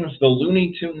James, the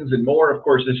Looney Tunes, and more. Of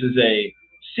course, this is a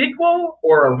sequel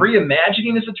or a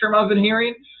reimagining is the term I've been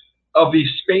hearing of the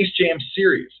Space Jam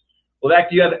series. Levesque,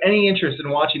 do you have any interest in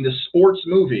watching the sports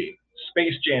movie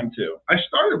Space Jam 2? I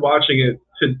started watching it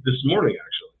this morning,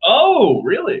 actually. Oh,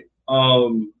 really?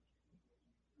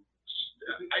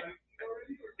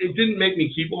 It didn't make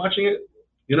me keep watching it.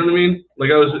 You know what I mean? Like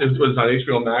it was on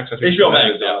HBO Max. I think HBO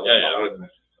Max, yeah.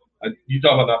 You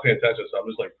talk about not paying attention, so I'm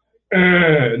just like,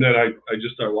 and then I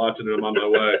just started watching it. I'm on my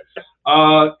way.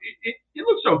 It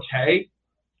looks okay.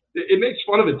 It makes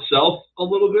fun of itself a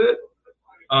little bit,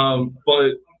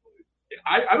 but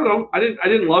I don't know. I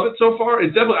didn't love it so far.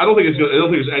 It definitely. I don't think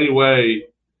there's any way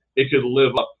it could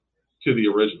live up to the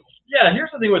original. Yeah.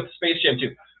 Here's the thing with Space Jam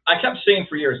 2. I kept saying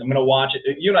for years I'm going to watch it.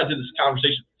 You and I did this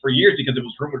conversation for years because it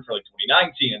was rumored for like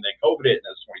 2019, and then COVID hit, and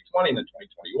then it was 2020, and then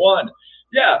 2021.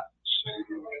 Yeah.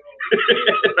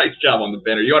 Nice job on the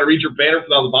banner. You want to read your banner for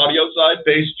the audio side?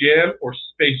 Space Jam or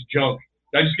Space Junk?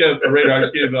 I just gave a radar. I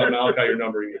just gave Malachi your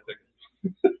number. You get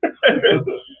tickets.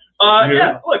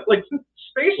 Yeah. Look, like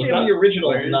Space Jam, the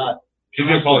original, is not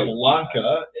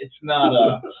Casablanca. It's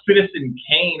not Citizen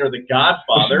Kane or The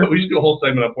Godfather. We should do a whole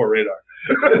segment on Port Radar.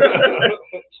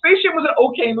 Space Jam was an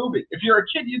okay movie. If you're a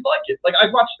kid, you'd like it. Like I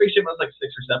watched Space Jam when I was like 6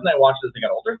 or 7. I watched it as I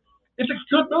got older. It's a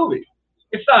good movie.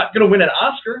 It's not going to win an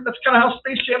Oscar. That's kind of how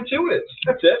Space Jam 2 is.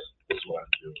 That's it.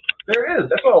 There is.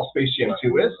 That's what all Space Jam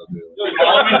 2 is.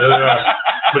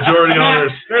 Majority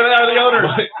owners. There are the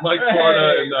owners. Mike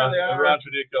Florida and Ron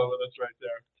Tradico with us right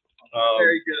there.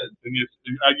 Very good. And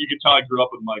you can tell I grew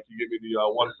up with Mike. You gave me the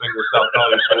one finger South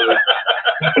County salute.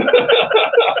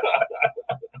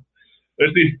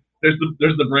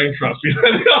 There's the brain trust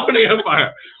behind the Albany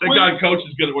Empire. That guy Coach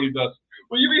is good at what he does.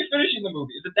 Will you be finishing the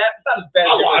movie? Is it that? It's not as bad.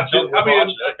 I'll watch it. I mean,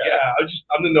 okay. Yeah.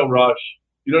 I'm in no rush.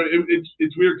 You know,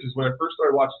 it's weird because when I first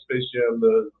started watching Space Jam,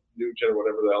 the new gen or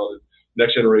whatever the hell it is,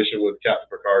 Next Generation with Captain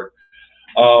Picard,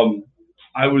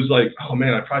 I was like, oh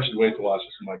man, I probably should wait to watch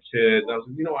this with my kid. And I was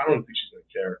like, I don't think she's gonna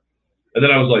care. And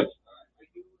then I was like,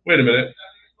 wait a minute,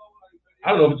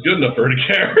 I don't know if it's good enough for her to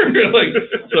care. Like,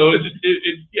 so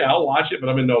yeah, I'll watch it, but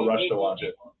I'm in no rush to watch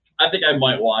it. I think I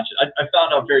might watch it. I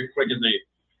found out very quick as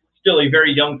still a very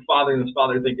young father and his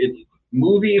father think it's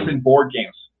movies and board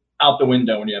games out the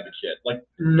window when you have a kid. Like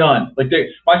none. Like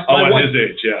my at wife, his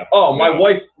age, yeah. Oh, my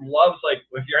wife loves, like,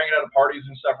 if you're hanging out at parties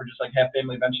and stuff or just like have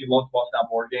family events, she loves busting out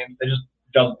board games. They just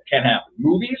can't happen.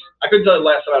 Movies, I couldn't tell you the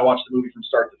last time I watched the movie from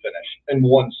start to finish in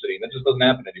one sitting. That just doesn't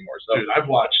happen anymore. So dude, I've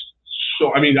watched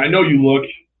I know you look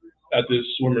at this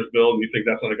swimmer's bill and you think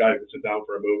that's not a guy who can sit down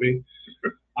for a movie.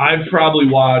 I've probably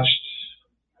watched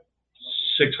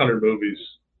 600 movies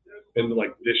in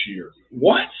like this year.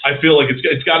 What? I feel like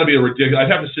it's got to be a ridiculous.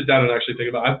 I'd have to sit down and actually think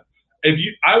about it.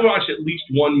 I watch at least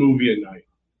one movie a night,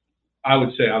 I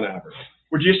would say on average.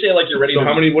 Would you say like you're ready? So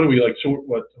how many? What are we like?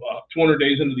 200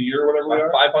 days into the year or whatever we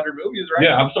are? 500 movies, right?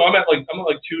 Yeah. I'm at like 200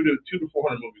 to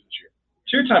 400 movies this year.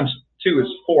 2 times 2 is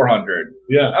 400.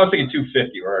 Yeah. I was thinking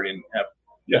 250. We're already in half.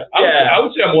 Yeah. I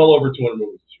would say I'm well over 200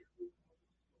 movies this year.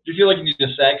 Do you feel like you need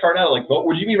a SAG card now? Like,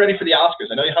 would you be ready for the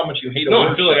Oscars? I know how much you hate. No,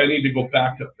 I feel like I need to go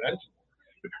back to events.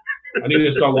 I need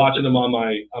to start watching them on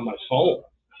my phone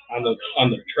on the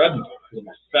treadmill because I'm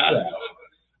a fat ass.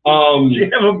 Do you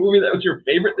have a movie that was your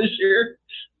favorite this year?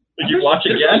 Did you watch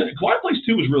it again? Quiet Place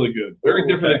 2 was really good. Very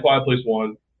different than Quiet Place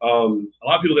 1. A lot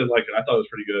of people didn't like it. I thought it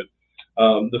was pretty good.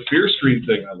 The Fear Street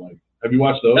thing I like. Have you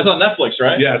watched those? That's on Netflix,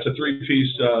 right? Yeah, it's a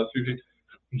three-piece.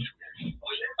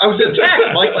 I was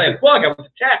attacked, Mike. I was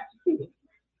attacked.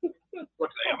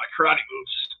 Look, I got my karate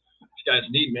moves. These guys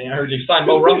need me. I heard you sign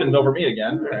Mo Ruffins over me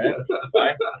again. All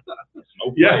right.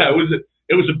 Yeah,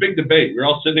 it was a big debate. We were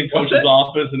all sitting in Coach's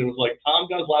office, and it was like Tom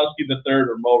Goslowski III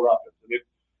or Mo Ruffins.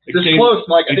 It's close,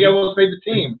 Mike. I think I almost made the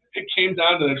team. It came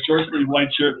down to that short sleeve white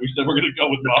shirt. We said we're going to go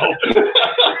with Mo.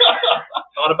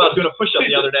 Thought about doing a push-up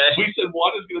the other day. We said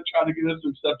one is going to try to get us to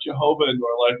accept Jehovah into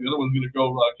our life. The other one's going to go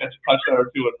catch a touchdown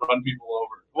or two and run people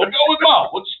over. We'll go with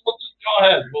Mo. We'll just go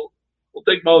ahead. We'll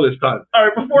take Mo this time. All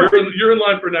right, you're in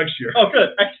line for next year. Oh,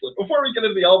 good, excellent. Before we get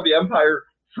into the Albany Empire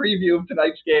preview of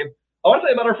tonight's game, I want to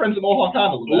tell you about our friends at Mohawk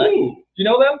Honda. Ooh. Do you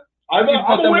know them? I'm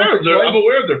aware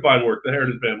of their fine work, the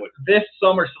Heritage family. This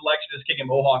summer, Selection is king of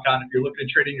Mohawk Honda. If you're looking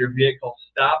to trade in your vehicle,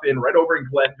 stop in right over in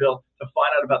Glenville to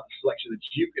find out about the selection that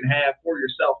you can have for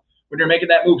yourself when you're making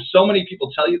that move. So many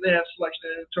people tell you they have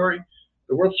selection in inventory.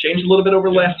 The world's changed a little bit over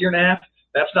the last year and a half.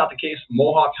 That's not the case.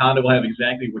 Mohawk Honda will have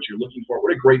exactly what you're looking for.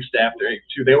 What a great staff there,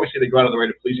 too. They always say they go out of their way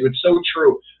to please you. It's so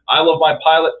true. I love my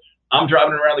Pilot. I'm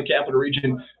driving around the Capital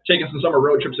Region, taking some summer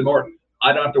road trips and more.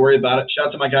 I don't have to worry about it. Shout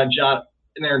out to my guy, John,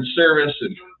 in there in service,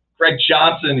 and Greg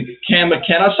Johnson, Cam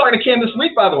McKenna. I was talking to Cam this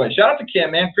week, by the way. Shout out to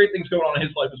Cam, man. Great things going on in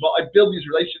his life as well. I build these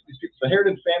relationships with these people, the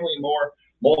Heritage family and more.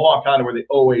 Mohawk Honda, where they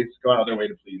always go out of their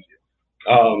way to please you.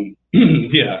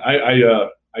 Yeah,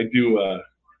 I do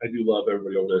love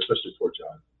everybody over there, especially for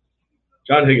John.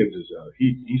 John Higgins is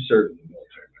he served in the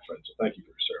military, my friend. So thank you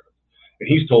for your service. And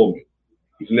he's told me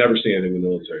he's never seen anything in the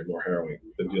military more harrowing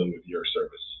than dealing with your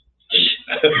service.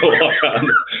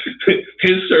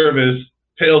 His service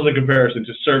pales in comparison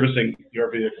to servicing your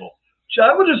vehicle.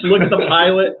 John will just look at the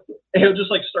Pilot and he'll just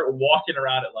like start walking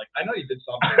around it like, I know you did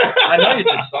something. I know you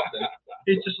did something.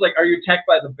 He's just like, are you attacked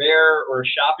by the bear or a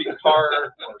shopping cart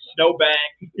or a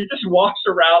snowbank? He just walks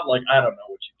around like, I don't know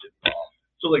what you did wrong.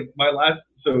 So like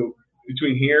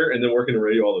between here and then working in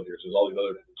radio all those years, there's all these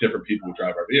other different people who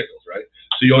drive our vehicles, right?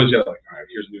 So you always got like, all right,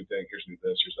 here's a new thing, here's new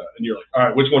this, here's that. And you're like, all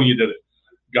right, which one of you did it?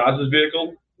 God's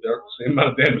vehicle, they're the same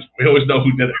amount of damage. We always know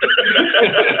who did it.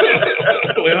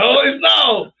 We always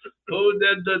know who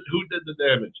did the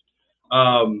damage.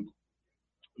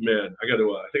 Man, I think I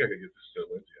gotta get this to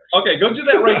Lindsay. Okay, go do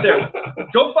that right there.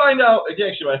 Go find out. You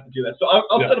actually have to do that. So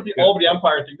I'll set up the Albany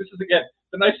Empire thing. This is, again,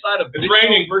 the nice side of it's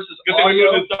raining versus good thing we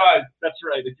moved inside. That's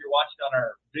right. If you're watching on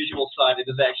our visual side, it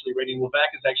is actually raining.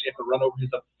 Levac is actually have to run over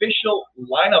his official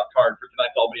lineup card for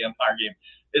tonight's Albany Empire game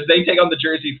as they take on the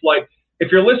Jersey Flight.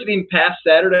 If you're listening past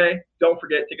Saturday, don't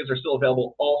forget tickets are still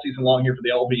available all season long here for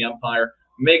the Albany Empire.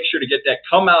 Make sure to get that.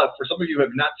 Come out. For some of you who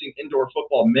have not seen indoor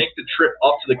football, make the trip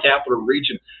up to the Capital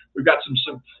Region. We've got some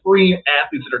supreme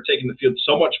athletes that are taking the field.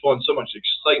 So much fun, so much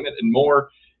excitement, and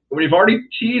more. And we've already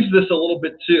teased this a little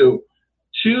bit, too.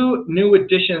 2 new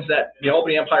additions that the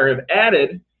Albany Empire have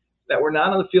added that were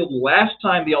not on the field last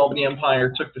time the Albany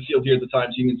Empire took the field here at the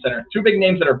Times Union Center. 2 big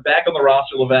names that are back on the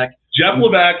roster, Levac. Jeff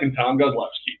Levac and Tom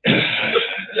Gozlowski. I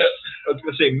was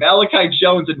going to say Malachi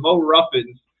Jones and Mo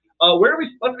Ruffins. Let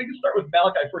me start with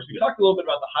Malachi first. We talked a little bit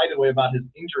about the Hideaway, about his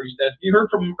injury status. You heard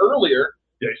from him earlier.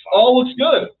 Yeah, he's fine. All looks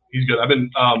good. He's good. I've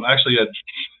been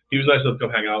he was nice enough to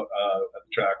come hang out at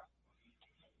the track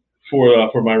for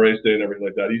my race day and everything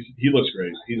like that. He looks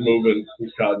great. He's moving.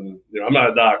 He's cutting. I'm not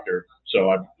a doctor, so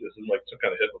this is like some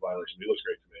kind of HIPAA violation. He looks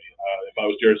great to me. If I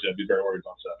was Jersey, I'd be very worried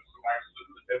about that.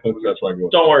 That's why I'm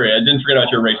going. Don't worry, I didn't forget about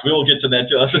your race. We will get to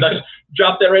that too. So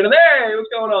drop that right in. Hey,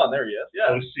 what's going on? There he is.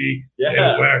 Yeah. OC.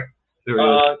 Yeah. Where? There he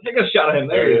is. Take a shot of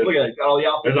him. There he is. Look at that. Got all the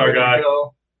outfits. There's our guy.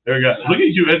 There we go. Look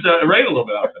at you. It's raining a little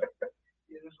bit out there.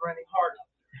 It is raining hard.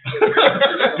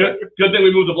 Good thing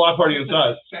we moved the block party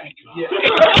inside. Thank you. Yeah.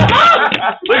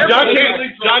 Look, John Kane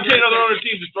and other owner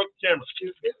teams just broke the camera.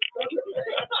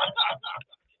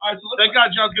 All right, so thank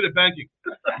God John's good at banking.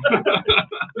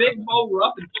 Big Mo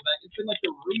Ruffins. It's been like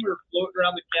the rumor floating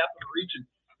around the Capital Region.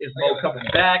 Is Mo coming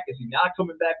back? Is he not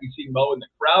coming back? We see Mo in the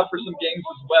crowd for some games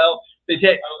as well. They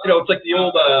take, it's like the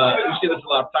old, you see this a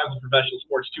lot of times in professional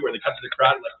sports too, where they cut to the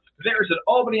crowd and like, there's an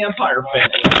Albany Empire fan.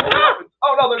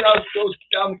 Oh no, there goes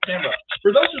down the camera.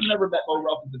 For those who've never met Mo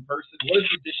Ruffins in person, what does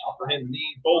the addition for him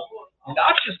mean? Both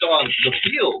not just on the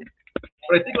field,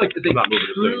 but I think like as a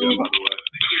true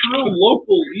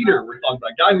local leader we're talking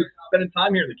about, a guy who's spending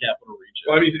time here in the Capital Region.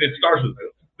 Well, I mean, it starts with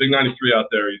Big 93 out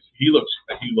there. He looks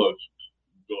good.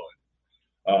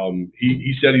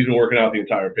 He said he's been working out the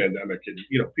entire pandemic, and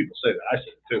people say that. I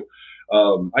said it too.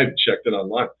 I haven't checked it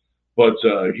online, but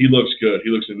he looks good. He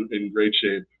looks in great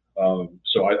shape.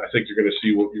 So I think you're going to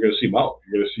see Mo.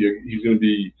 You're going to see he's going to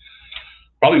be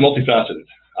probably multifaceted.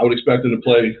 I would expect him to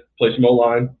play some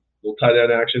O-line, a little tight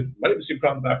end action. Might even see him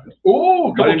coming back.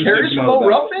 Ooh, couple carries from Mo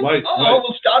Ruffin?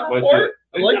 The Scott report?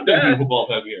 I like that. Football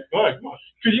time here. Come on.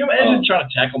 Could you imagine trying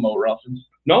to tackle Mo Ruffins?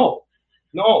 No.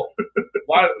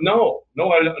 Why? No.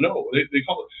 I don't know. They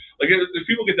call it, like, if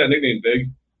people get that nickname Big,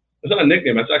 it's not a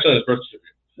nickname. That's actually on his birth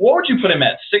certificate. What would you put him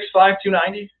at? 6'5",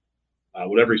 290?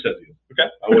 Whatever he says he is. Okay.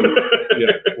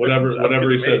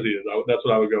 Whatever he says he is. That's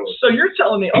what I would go with. So you're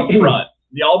telling me up front,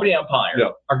 the Albany Empire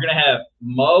are going to have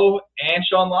Mo and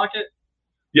Sean Lockett?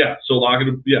 Yeah. So Lockett.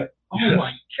 Yeah. Oh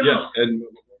my God. Yeah.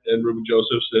 And Ruben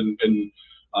Josephs and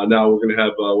now we're going to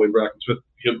have Wayne Bracken Smith.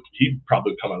 He'd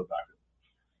probably come out of the backfield.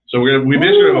 So we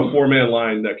basically have a 4-man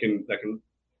line that can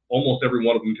almost every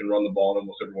one of them can run the ball and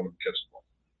almost every one of them catch the ball.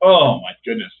 Oh my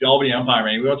goodness, the Albany Empire,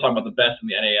 man. We want to talk about the best in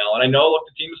the NAL, and I know, look,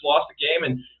 the team has lost the game,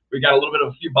 and we got a little bit of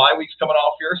a few bye weeks coming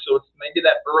off here, so it's maybe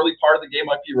that early part of the game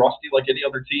might be rusty like any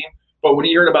other team. But when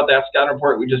you heard about that scouting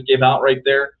report we just gave out right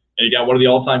there, and you got one of the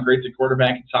all-time greats at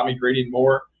quarterback, Tommy Grady and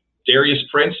more, Darius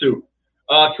Prince, who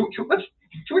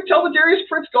can we tell the Darius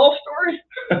Prince golf story?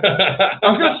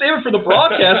 I'm going to save it for the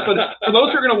broadcast, but for those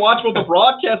who are going to watch what the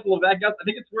broadcast will back up, I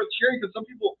think it's worth sharing because some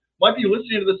people might be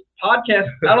listening to this podcast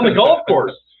out on the golf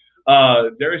course.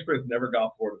 Darius Prince never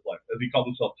golfed for his life, as he called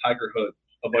himself Tiger Hood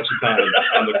a bunch of times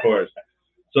on the course.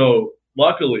 So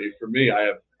luckily for me, I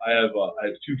have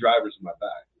two drivers in my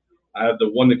bag. I have the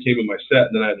one that came in my set,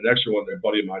 and then I had an extra one that a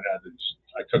buddy of mine had that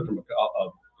I took from a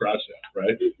garage sale,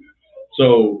 right?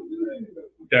 So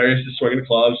Darius is swinging the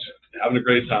clubs, having a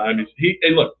great time.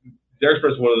 And look, Darius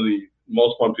Prince is one of the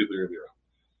most fun people you're gonna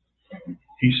be around.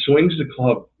 He swings the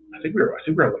club. I think we were at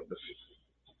like the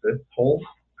fifth hole.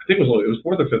 I think it was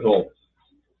fourth or fifth hole,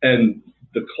 and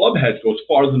the club head goes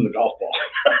farther than the golf ball.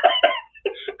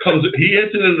 He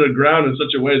hits it into the ground in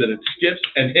such a way that it skips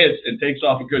and hits and takes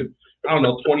off a good,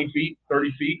 20 feet,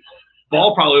 30 feet.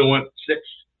 Ball probably went 6.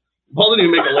 Ball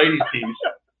didn't even make a ladies' tees.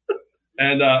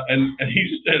 And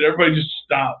everybody just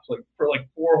stops for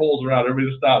 4 holes around. Everybody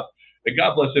just stops. And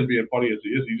God bless him being funny as he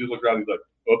is. He just looks around and he's like,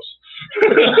 "Oops."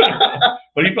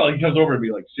 But he comes over and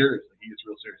be like serious. He gets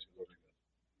real serious. He goes,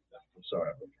 "I'm sorry,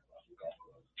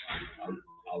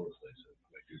 I'll replace it."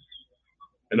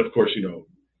 And of course,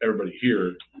 everybody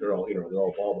here, they're all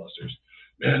ball busters.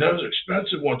 Man, that was an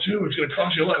expensive one too. It's gonna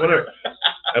cost you a lot, whatever.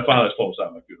 And finally, I told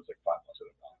him like, dude, it was like $5.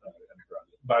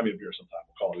 Buy me a beer sometime.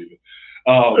 We'll call it even.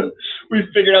 We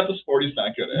figured out the sport he's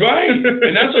not good at. Right,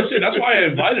 and that's what I said. That's why I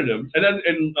invited him. And then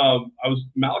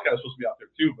Malachi was supposed to be out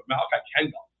there too, but Malachi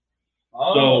can golf.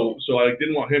 Oh. So I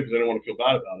didn't want him because I didn't want to feel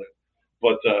bad about it.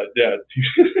 But Dad,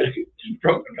 he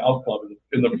broke the golf club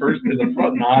in the front 9.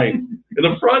 In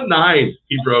the front 9,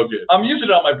 he broke it. I'm using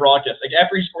it on my broadcast. Like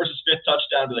after he scores his 5th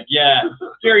touchdown, I'll be like, yeah,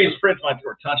 Darius Prince might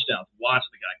score touchdowns. Watch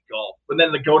the guy golf. But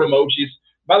then the goat emojis.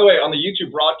 By the way, on the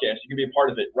YouTube broadcast, you can be a part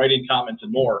of it, writing comments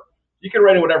and more. You can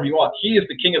write in whatever you want. He is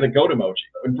the king of the goat emoji.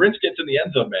 When Prince gets in the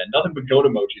end zone, man, nothing but goat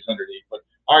emojis underneath. But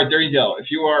all right, there you go. If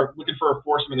you are looking for a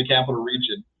foursome in the Capital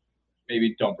Region,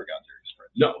 maybe don't bring on Darius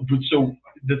Prince. No, but so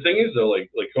the thing is though,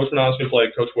 like Coach Manasseh can play,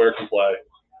 Coach Ware can play.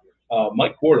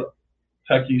 Mike Corda,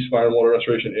 Tech East Fire and Water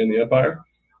Restoration in the Empire.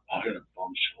 Oh, you're a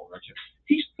bum shoulder.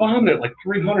 He's bombing it like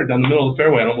 300 down the middle of the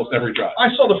fairway on almost every drive.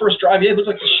 I saw the first drive. He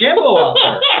looked like DeChambeau out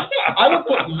there. I would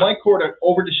put Mike Corda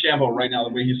over DeChambeau right now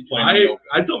the way he's playing.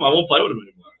 I told him I won't play with him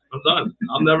anymore. I'm done.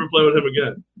 I'll never play with him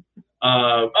again.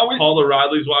 Paula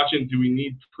Riley's watching. Do we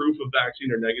need proof of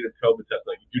vaccine or negative COVID test?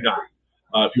 Like, you do not.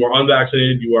 If you are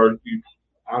unvaccinated, you got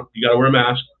to wear a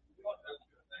mask.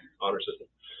 Honor system.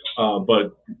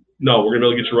 But no, we're gonna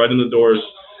be able to get you right in the doors.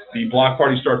 The block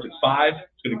party starts at 5.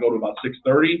 It's gonna go to about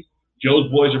 6:30.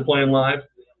 Joe's boys are playing live,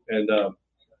 and gonna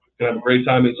have a great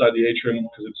time inside the atrium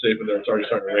because it's safe in there. It's already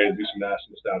starting to rain and do some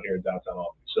nastiness down here in downtown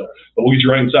Albany. So, but we'll get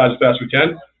you right inside as fast as we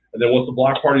can. And then once the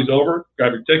block party's over,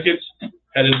 grab your tickets,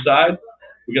 head inside.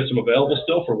 We got some available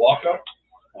still for walk-up.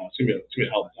 It's gonna be a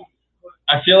hell of a time.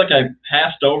 I feel like I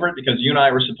passed over it because you and I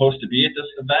were supposed to be at this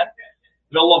event.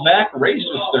 The Levac race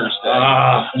was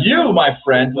Thursday. You, my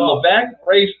friend, the Levac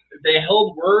race, they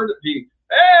held word.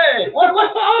 Hey, what is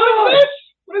this?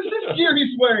 What is this gear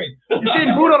he's wearing? You see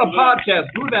him boot on a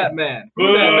podcast. Boo that man.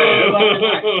 Boo that man.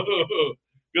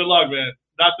 Good luck, man.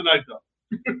 Not tonight, though.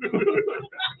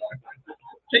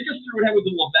 Take us through what happened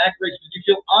with the Levac race. Did you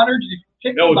feel honored? Did you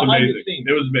pick It was behind amazing. the scenes?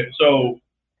 It was amazing. So,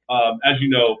 as you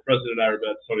know, President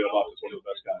Arabet, Tony Albaugh is one of the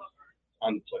best guys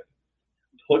on the planet.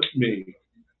 Put me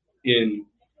in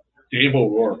Dave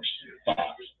O'Rourke's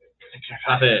box.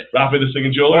 Rafi the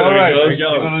singing jeweler. All right, there you it's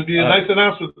go. going to be a nice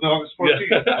announcement on August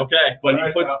 14th. Yeah. Okay. But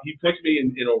he puts me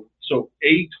in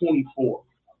A24.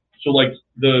 So like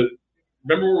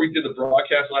remember where we did the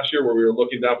broadcast last year where we were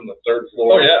looking down from the 3rd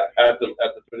floor? Oh, yeah. At the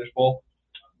finish bowl.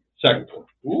 2nd floor.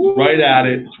 Ooh. Right at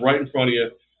it. It's right in front of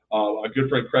you. A good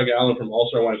friend Craig Allen from All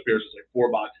Star Wine Spirits is like 4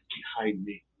 boxes behind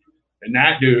me. And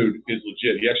that dude is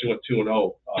legit. He actually went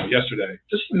 2-0 yesterday.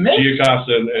 Just missed.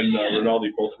 Giacosta and Rinaldi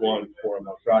both won for him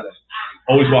on Friday.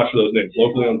 Always watch for those names.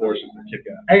 Locally on horses, they kick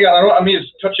ass. Hey, I mean,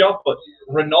 it's cut you off, but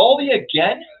Rinaldi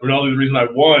again? Rinaldi, the reason I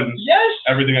won Yes.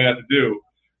 everything I got to do.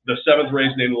 The 7th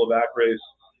race named the Levac race.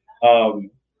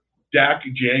 Dak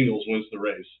Daniels wins the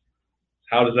race.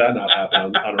 How does that not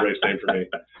happen on a race name for me?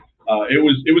 It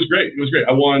was great. It was great.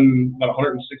 I won about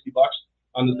 $160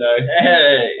 on the day.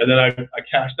 Hey. And then I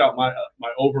cashed out my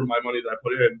money that I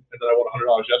put in, and then I won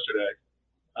 $100 yesterday.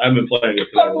 I haven't been playing it.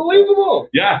 Unbelievable.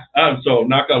 Yeah. So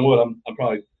knock on wood, I'm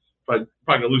probably probably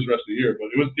gonna lose the rest of the year, but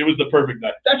it was the perfect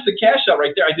night. That's the cash out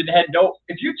right there. I had no.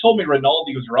 If you told me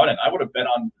Rinaldi was running, I would have bet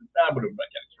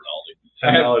against Rinaldi.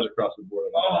 $10 across the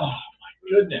board. Oh my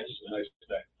goodness. Nice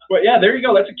day. But yeah, there you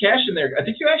go. That's a cash in there. I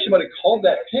think you actually might have called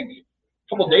that pick a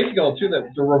couple of days ago too. That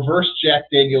the reverse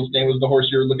Jack Daniels name was the horse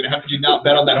you were looking at. How could you not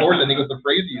bet on that horse? I think it was the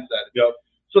phrase you said. Yep.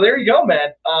 So there you go, man.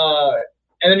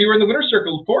 And then you were in the winner's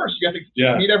circle, of course. You got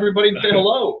to meet everybody and say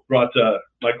hello. Brought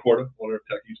Mike Corda, owner of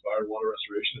Tech Inspired Water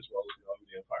Restoration, as well as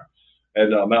the Empire,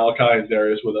 and Malachi and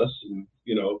Darius with us, and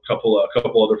a couple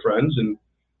other friends, and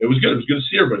it was good. It was good to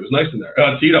see everybody. It was nice in there.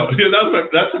 Tito,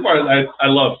 that's the part I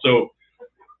love. So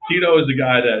Tito is a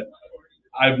guy that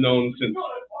I've known since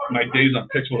my days on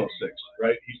Pix 106.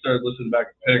 Right? He started listening back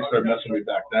to Pix, started messing with me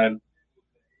back then.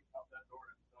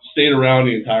 Stayed around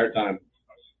the entire time.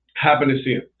 Happened to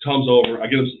see him. Comes over. I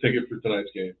get him some ticket for tonight's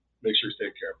game. Make sure he's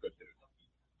taken care of. Good dude.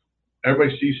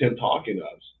 Everybody sees him talking to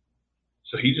us.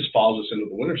 So he just follows us into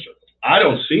the winner's circle. I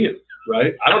don't see him,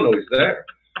 right? I don't know he's there.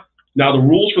 Now, the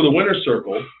rules for the winner's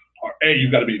circle are, A,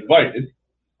 you've got to be invited.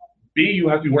 B, you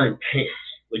have to be wearing pants.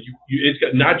 Like, it's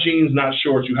got not jeans, not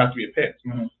shorts. You have to be in pants.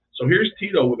 Mm-hmm. So here's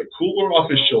Tito with a cooler off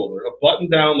his shoulder, a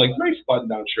button-down, like nice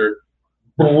button-down shirt,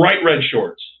 bright red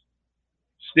shorts,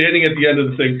 standing at the end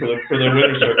of the thing for the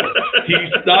winner's circle. He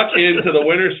snuck into the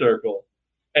winner's circle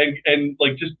and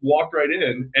like just walked right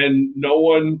in, and no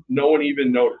one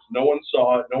even noticed. No one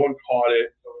saw it. No one caught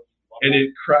it, and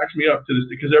it cracks me up to this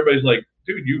because everybody's like,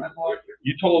 "Dude, you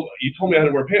told me I had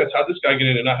to wear pants. How'd this guy get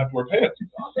in and not have to wear pants?"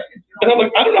 And I'm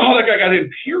like, I don't know how that guy got in.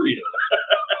 Period.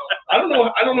 I don't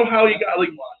know how he got like.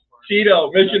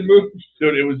 Tito, mission move.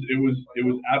 Dude, it was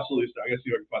absolutely stunning. I guess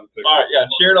see if I can find the picture. All right, yeah,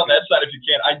 share it on that side if you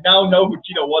can. I now know who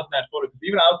Tito was in that photo because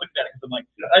even I was looking at it because I'm like,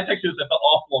 I texted this, I felt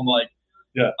awful. I'm like,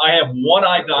 yeah, I have one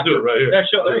eye doctor. I'll do it right here. There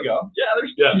you go. Yeah,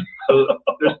 there's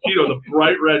Tito, the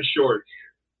bright red shorts.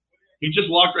 He just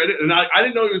walked right in, and I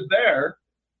didn't know he was there.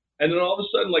 And then all of a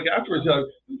sudden, like afterwards, I'm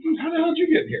like, how the hell did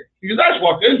you get in here? Because I just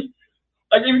walked in.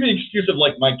 I gave him the excuse of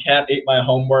like my cat ate my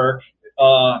homework.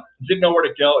 Didn't know where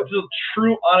to go. It's just a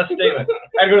true, honest statement.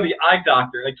 I had to go to the eye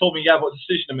doctor. They told me, yeah, what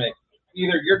decision to make.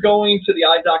 Either you're going to the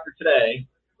eye doctor today,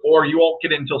 or you won't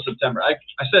get in until September. I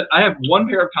said, I have one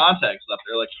pair of contacts left.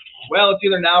 They're like, well, it's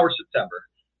either now or September.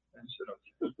 I said,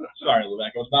 okay. Sorry,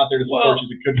 Levac. I was not there to support you.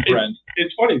 She's a good friend.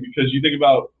 It's funny because you think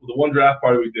about the one draft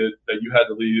party we did that you had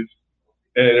to leave,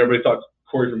 and everybody thought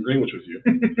Corey from Greenwich was you.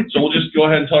 So we'll just go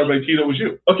ahead and tell everybody Tito was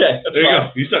you. Okay, that's there you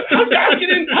fine. go. You said, how did guys get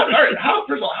in?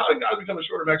 First of all, how did guys become a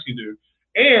shorter Mexican dude?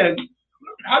 And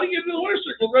how did he get into the winner's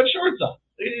circle with red shorts on?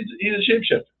 He's a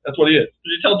shapeshifter. That's what he is.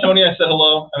 Did you tell Tony I said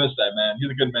hello? I missed that, man. He's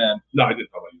a good man. No, I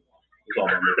didn't tell you. It's all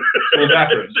about me.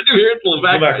 Levac. Did you hear it?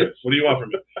 Levac. What do you want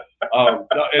from me?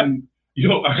 And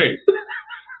all right.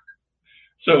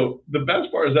 So the best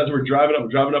part is as we're driving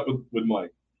up with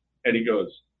Mike, and he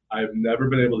goes, I have never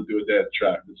been able to do a day at the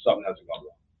track that something hasn't gone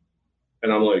wrong.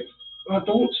 And I'm like,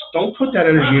 don't put that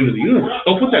energy into the universe.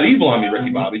 Don't put that evil on me, Ricky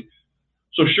Bobby.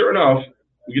 So sure enough,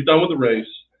 we get done with the race.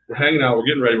 We're hanging out. We're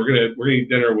getting ready. We're gonna eat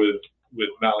dinner with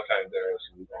Malachi and Darius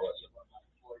and all that stuff.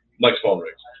 Mike's phone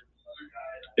rings.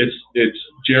 It's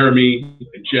Jeremy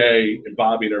and Jay and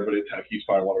Bobby and everybody at Tech East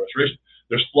Fire and Water Restoration.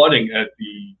 There's flooding at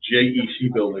the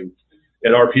JEC building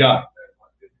at RPI.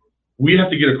 We have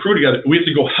to get a crew together. We have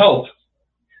to go help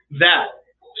that.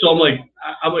 So I'm like,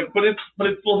 but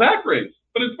it's Levac race.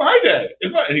 But it's my day.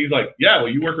 And he's like, yeah,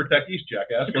 well, you work for Tech East,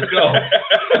 jackass. Let's go.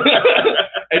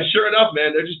 And sure enough,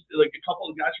 man, they're just like a couple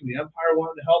of guys from the Empire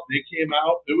wanted to help. They came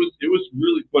out. It was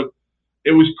really, but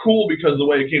it was cool because of the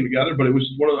way it came together. But it was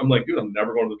one of them. I'm like, dude, I'm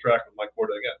never going to the track with Mike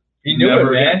Corda again. He knew it,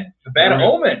 man. It's a bad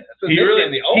omen. That's what he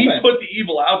omen. put the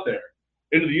evil out there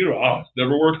into the universe. Oh, it's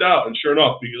never worked out. And sure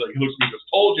enough, he looks at me and goes,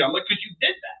 told you. I'm like, because you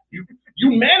did that.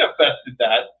 You manifested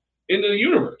that into the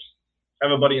universe. I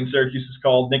have a buddy in Syracuse who's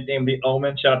called, nicknamed the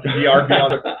Omen. Shout out to DR.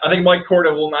 I think Mike Corda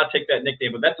will not take that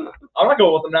nickname, but I'm not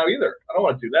going with him now either. I don't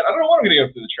want to do that. I don't know what I'm going to go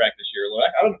through the track this year.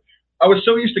 I was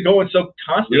so used to going so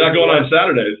constantly. You're not going on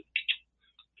Saturdays.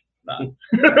 Nah.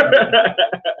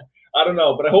 I don't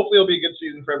know, but hopefully it'll be a good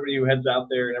season for everybody who heads out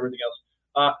there and everything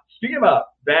else. Speaking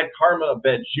about bad karma,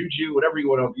 bad juju, whatever you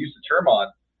want to use the term on,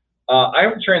 I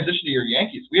have to transition to your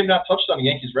Yankees. We have not touched on the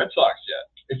Yankees Red Sox yet.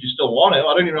 If you still want it,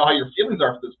 I don't even know how your feelings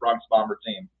are for this Bronx Bomber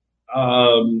team.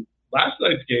 Last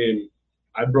night's game,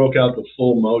 I broke out the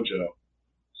full mojo.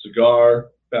 Cigar,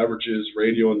 beverages,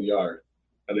 radio in the yard,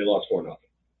 and they lost 4-0.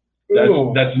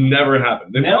 That's never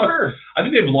happened. Never. I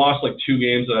think they've lost like 2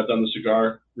 games that I've done the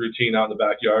cigar routine out in the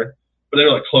backyard, but they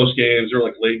were like close games. They were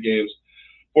like late games.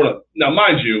 4-0. Now,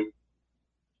 mind you,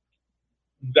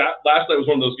 that last night was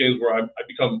one of those games where I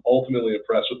become ultimately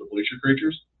impressed with the bleacher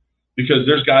creatures. because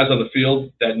there's guys on the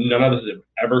field that none of us have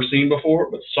ever seen before,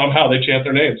 but somehow they chant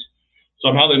their names.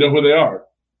 Somehow they know who they are.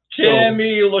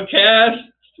 Timmy LeCastro.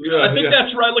 Yeah, I think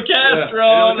that's right, LeCastro.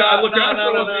 Yeah. No,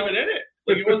 LeCastro no. wasn't even in it.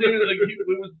 Like, he wasn't even, like, he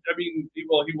was, I mean, he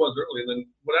was early and then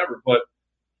whatever, but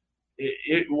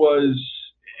it was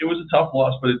a tough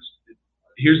loss, but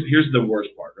here's the worst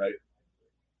part, right?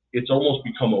 It's almost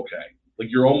become okay. Like,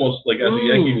 you're almost, like, as a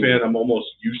Yankee fan, I'm almost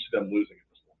used to them losing at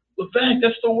this point. Levesque,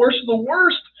 that's the worst of the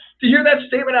worst. To hear that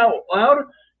statement out loud,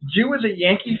 you as a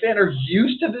Yankee fan are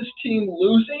used to this team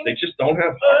losing? They just don't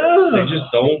have heart. They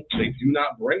just don't. They do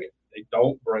not bring it. They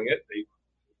don't bring it.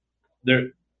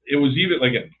 It was even,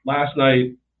 like, last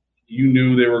night, you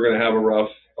knew they were going to have a rough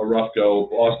go.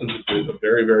 Boston's a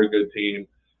very, very good team.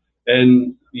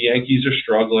 And the Yankees are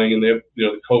struggling, and they have,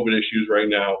 the COVID issues right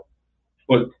now.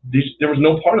 But there was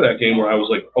no part of that game where I was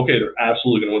like, okay, they're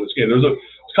absolutely going to win this game. There was a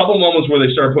couple moments where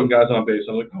they started putting guys on base.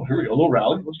 I'm like, oh, here we go, a little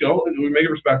rally. Let's go. We make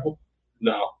it respectful.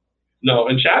 No.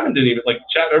 And Chapman didn't even,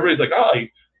 everybody's like, oh,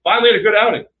 he finally had a good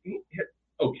outing.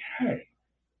 Okay.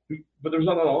 But there was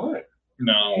nothing on the line.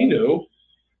 No. He knew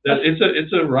that it's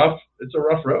a rough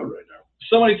road right now.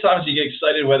 So many times you get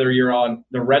excited whether you're on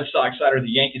the Red Sox side or the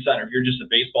Yankee side, or if you're just a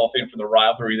baseball fan for the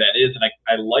rivalry that is. And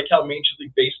I like how Major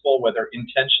League Baseball, whether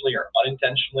intentionally or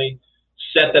unintentionally,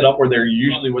 set that up where there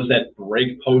usually was that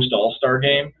break post All-Star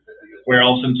game where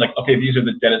all of a sudden it's like, okay, these are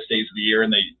the deadest days of the year,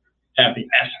 and they have the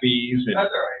ESPYs. And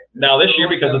now this year,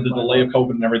 because of the delay of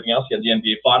COVID and everything else, you had the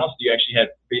NBA Finals. You actually had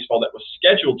baseball that was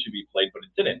scheduled to be played, but it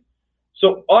didn't.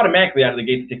 So automatically out of the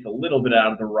gate, it takes a little bit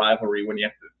out of the rivalry when you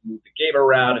have to move the game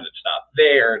around and it's not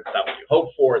there, it's not what you hope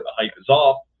for, and the hype is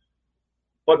off.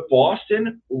 But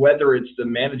Boston, whether it's the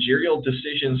managerial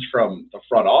decisions from the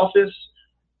front office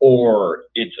or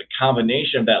it's a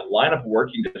combination of that lineup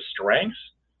working to strengths,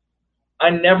 I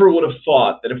never would have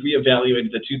thought that if we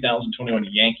evaluated the 2021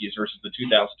 Yankees versus the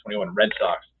 2021 Red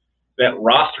Sox, that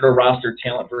roster-to-roster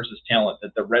talent versus talent,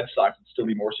 that the Red Sox would still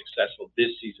be more successful this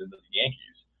season than the Yankees.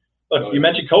 Look, you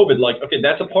mentioned COVID, okay,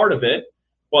 that's a part of it,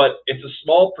 but it's a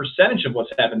small percentage of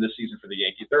what's happened this season for the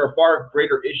Yankees. There are far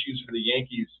greater issues for the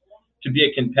Yankees to be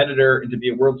a competitor and to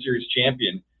be a World Series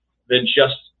champion than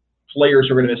just players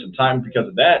who are going to miss some time because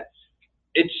of that.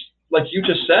 It's like you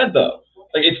just said, though.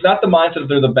 Like, it's not the mindset of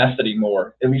they're the best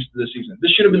anymore, at least this season.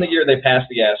 This should have been the year they passed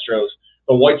the Astros.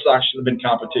 The White Sox should have been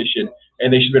competition,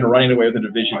 and they should have been running away with the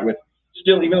division with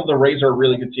still, even though the Rays are a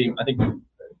really good team, I think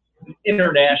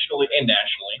internationally and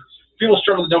nationally, people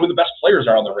struggle to know who the best players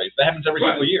are on the Rays. That happens every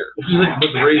single year.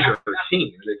 But the Rays are a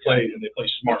team, and they play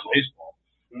smart baseball.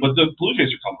 But the Blue Jays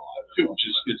are coming alive too, which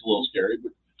is a little scary.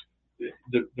 But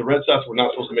the Red Sox were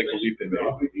not supposed to make the leap they made.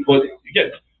 But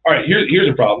again, all right, here's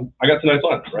a problem. I got tonight's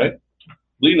lineup, right?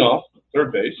 Leading off,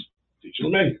 third base, DJ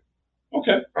LeMahieu.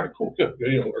 Okay, all right, cool, good.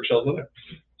 Urshela's in there.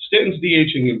 Stanton's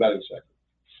DHing and batting second.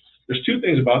 There's two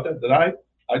things about that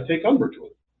I take umbrage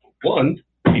with. One,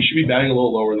 he should be batting a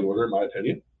little lower in the order, in my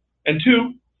opinion. And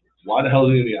two, why the hell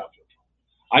is he in the outfield?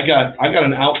 I got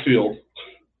an outfield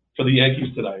for the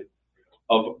Yankees tonight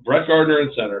of Brett Gardner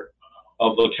in center,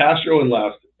 of LeCastro in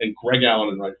left, and Greg Allen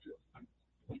in right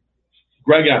field.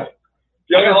 Greg Allen.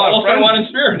 Yeah, I got a lot of friends. Wine and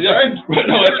spirits, yeah. Right?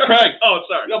 No, it's Craig. Oh,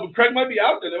 sorry. No, but Craig might be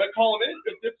out there. They might call him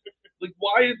in. Like,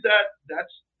 why is that?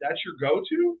 That's your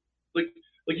go-to?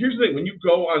 Like here's the thing. When you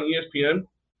go on ESPN,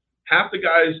 half the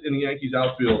guys in the Yankees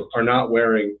outfield are not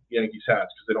wearing Yankees hats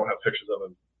because they don't have pictures of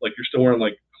them. Like, you're still wearing,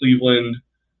 like, Cleveland,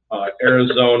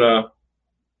 Arizona.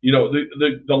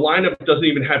 The lineup doesn't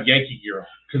even have Yankee gear on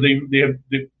because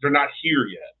they're not here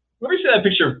yet. Let me see that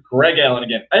picture of Greg Allen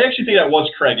again. I actually think that was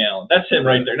Craig Allen. That's him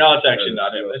right there. No, it's actually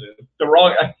not him. The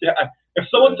wrong. If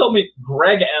someone told me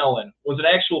Greg Allen was an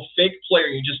actual fake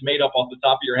player you just made up off the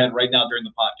top of your head right now during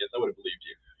the podcast, I would have believed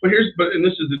you. And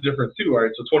this is the difference too. All right,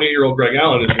 so 28-year-old Greg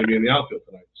Allen is going to be in the outfield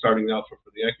tonight, starting the outfield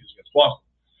for the Yankees against Boston.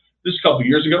 This is a couple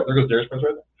years ago. There goes Darius Prince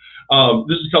right there.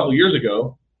 This is a couple years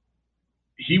ago.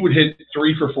 He would hit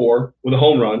 3 for 4 with a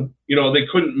home run. They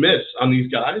couldn't miss on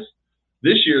these guys.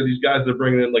 This year, these guys they're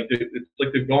bringing in, it's like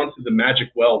they've gone through the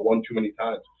magic well one too many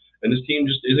times, and this team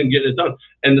just isn't getting it done.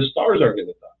 And the stars aren't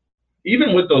getting it done.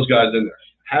 Even with those guys in there,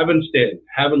 having Stanton,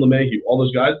 having LeMahieu, all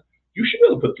those guys, you should be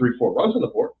able to put 3-4 runs on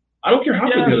the board. I don't care how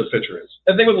good the other pitcher is.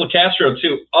 I think with LeCastro,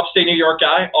 too, upstate New York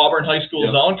guy, Auburn High School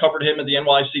zone, covered him at the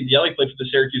NYCBL. He played for the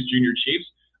Syracuse Junior Chiefs.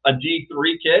 A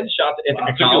D3 kid, shot to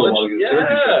Ithaca College.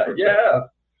 Yeah.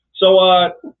 So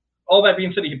all that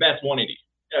being said, he bats 180.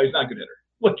 Yeah, he's not a good hitter.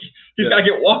 Look, he's got to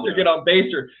get walked or get on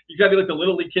base, or he's got to be like the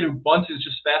little league kid who bunts is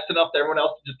just fast enough to everyone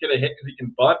else to just get a hit because he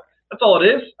can bunt. That's all it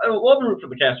is. I love to root for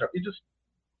LeCastro. He's just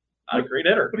not a great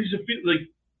hitter. But he's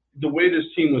the way this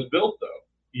team was built, though.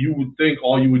 you would think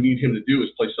all you would need him to do is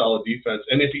play solid defense.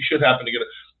 And if he should happen to get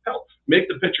help, make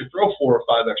the pitcher throw 4 or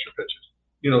 5 extra pitches.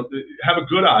 You know, have a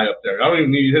good eye up there. I don't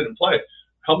even need you to hit and play.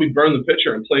 Help me burn the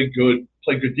pitcher and play good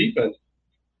defense.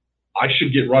 I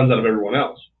should get runs out of everyone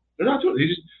else. They're not doing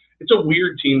it. It's a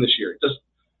weird team this year.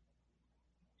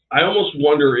 I almost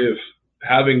wonder if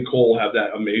having Cole have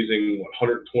that amazing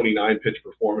 129 pitch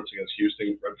performance against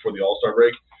Houston right before the All-Star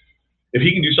break, if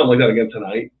he can do something like that again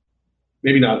tonight,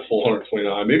 maybe not a full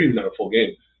 129, maybe even not a full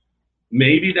game,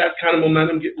 maybe that kind of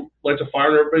momentum lights a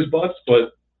fire in everybody's butts.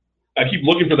 But I keep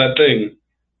looking for that thing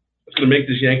that's going to make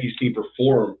this Yankees team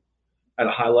perform at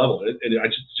a high level, and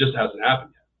it just hasn't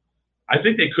happened yet. I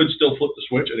think they could still flip the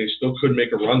switch, and they still could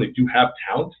make a run. They do have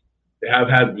talent. They have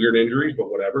had weird injuries, but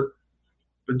whatever.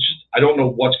 But I don't know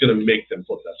what's going to make them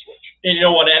flip that switch. And you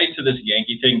know what? Adding to this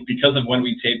Yankee thing, because of when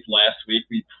we taped last week,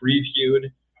 we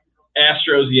previewed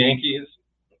Astros-Yankees.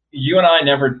 You and I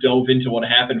never dove into what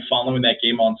happened following that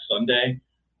game on Sunday,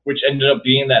 which ended up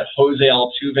being that Jose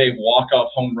Altuve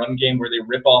walk-off home run game where they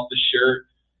rip off the shirt.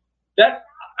 That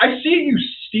I see you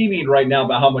steaming right now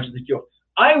about how much they feel.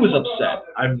 I was upset.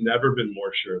 I've never been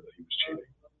more sure that he was cheating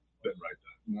than right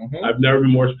then. Mm-hmm. I've never been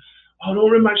more. Oh,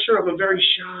 don't rip my shirt off. I'm very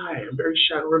shy.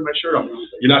 Don't rip my shirt off.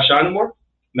 You're not shy no more?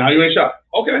 Now you ain't shy.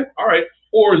 Okay, all right.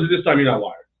 Or is it this time you're not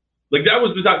wired? Like, that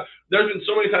was the time. There's been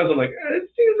so many times I'm like, it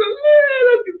seems a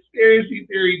little conspiracy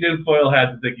theory tinfoil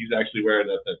hat to think he's actually wearing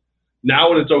that thing. Now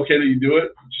when it's okay that you do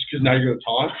it, just because now you're going to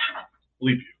taunt,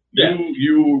 believe you. Yeah.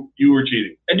 You were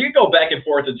cheating. And you go back and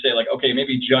forth and say, like, okay,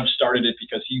 maybe Judge started it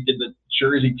because he did the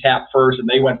jersey tap first and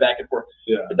they went back and forth.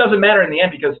 Yeah. It doesn't matter in the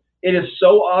end because it is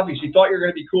so obvious. You thought you were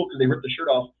going to be cool because they ripped the shirt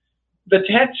off. The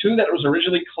tattoo that was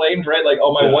originally claimed, right? Like,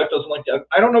 oh, my wife doesn't like that.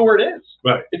 I don't know where it is.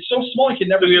 Right. It's so small you can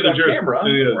never see it on camera.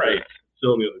 Right.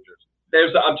 Still in the other jersey.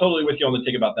 I'm totally with you on the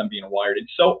take about them being wired.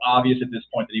 It's so obvious at this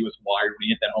point that he was wired when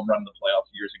he hit that home run in the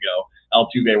playoffs years ago.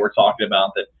 Altuve, we're talking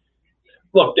about that.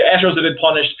 Look, the Astros have been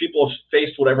punished. People have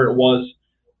faced whatever it was.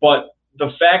 But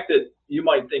the fact that you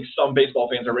might think some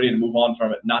baseball fans are ready to move on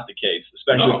from it, not the case,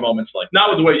 especially with moments like not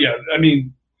with the way, I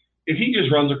mean, if he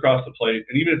just runs across the plate,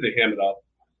 and even if they hand it up,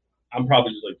 I'm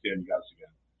probably just like, damn, you guys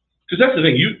again. Because that's the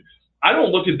thing. I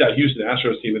don't look at that Houston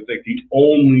Astros team and think the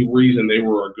only reason they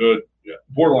were a good,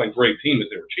 borderline great team is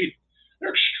they were cheating. They're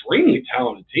an extremely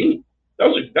talented team.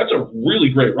 That's a really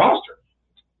great roster.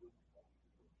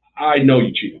 I know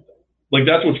you cheated. Like,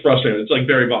 that's what's frustrating. It's like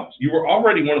Barry Bonds. You were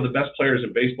already one of the best players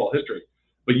in baseball history,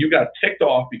 but you got ticked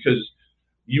off because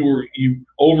you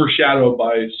overshadowed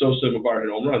by Sosa and McGwire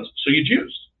home runs, so you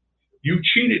juiced. You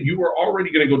cheated. You were already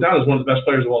going to go down as one of the best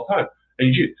players of all time, and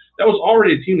you cheated. That was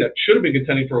already a team that should have been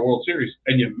contending for a World Series,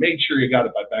 and you made sure you got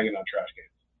it by banging on trash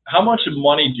cans. How much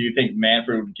money do you think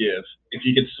Manfred would give if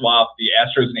he could swap the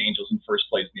Astros and Angels in first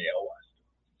place in the AL West?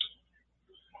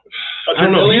 I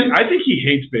don't know. I think he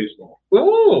hates baseball.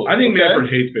 Ooh, I think Manfred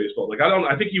hates baseball. Like,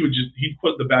 I think he'd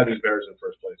put the Bad News Bears in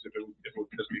first place if it would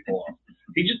piss people off.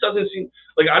 He just doesn't seem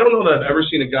like, I don't know that I've ever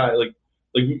seen a guy like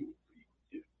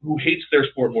who hates their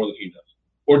sport more than he does,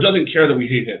 or doesn't care that we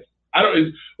hate him.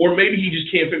 Or maybe he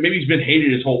just can't. Maybe he's been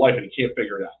hated his whole life and he can't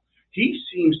figure it out. He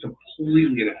seems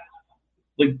completely an ass.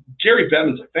 Like, Gary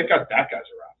Bettman's like, thank God that guy's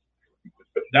around.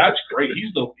 That's great.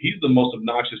 He's the most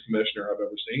obnoxious commissioner I've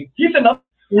ever seen. He's enough.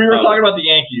 We were talking about the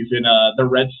Yankees and the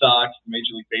Red Sox,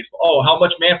 Major League Baseball. Oh, how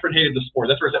much Manfred hated the sport.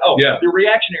 That's where I said, the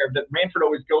reactionary that Manfred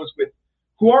always goes with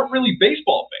who aren't really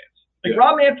baseball fans. Like,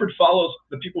 Rob Manfred follows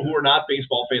the people who are not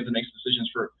baseball fans and makes decisions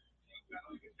for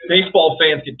baseball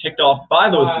fans get ticked off by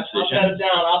those decisions. I'll set it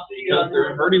down. I'll see you.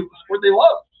 They're hurting the sport they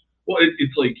love. Well,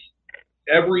 it's like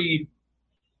every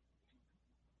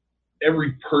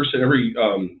person,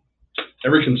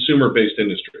 every consumer-based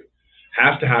industry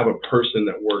has to have a person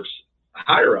that works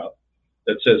higher up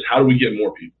that says, how do we get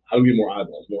more people? How do we get more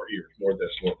eyeballs, more ears, more this,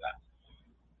 more that?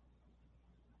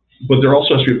 But there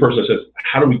also has to be a person that says,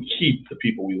 how do we keep the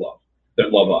people we love,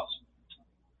 that love us?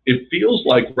 It feels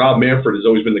like Rob Manfred has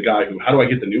always been the guy who, how do I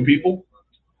get the new people?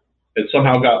 And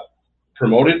somehow got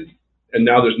promoted, and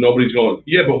now there's nobody's going,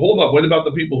 yeah, but hold up, what about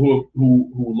the people who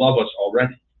love us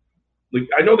already? Like,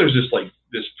 I know there's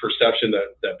this perception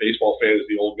that baseball fan is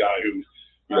the old guy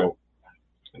who,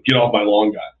 get off my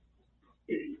lawn guy.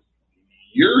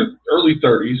 You're early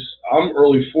 30s, I'm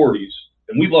early 40s,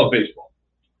 and we love baseball.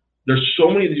 There's so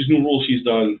many of these new rules he's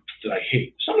done that I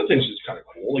hate. Some of the things is kind of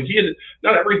cool. Like,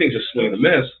 not everything's a swing and a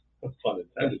miss. That's pun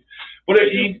intended. But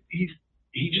he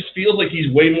just feels like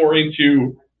he's way more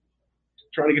into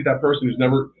trying to get that person who's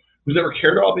never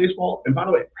cared about baseball, and by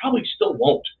the way, probably still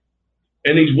won't.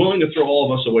 And he's willing to throw all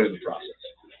of us away in the process.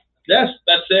 Yes,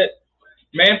 that's it.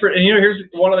 Manfred, and here's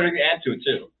one other thing to add to it,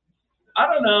 too. I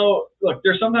don't know. Look,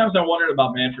 there's sometimes I wondered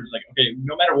about Manfred's like, okay,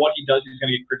 no matter what he does, he's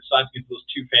going to get criticized because those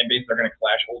two fan bases are going to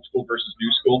clash, old school versus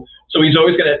new school. So he's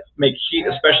always going to make heat,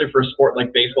 especially for a sport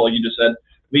like baseball, like you just said,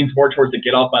 leans more towards the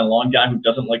get off by long guy who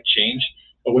doesn't like change.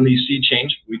 But when you see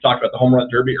change, we talked about the home run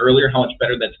derby earlier, how much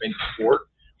better that's made the sport,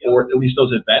 or at least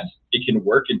those events. It can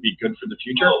work and be good for the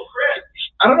future.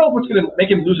 I don't know if it's going to make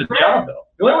him lose a job, though.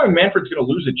 The only way Manfred's going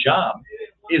to lose a job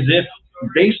is if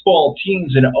baseball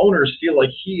teams and owners feel like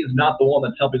he is not the one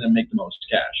that's helping them make the most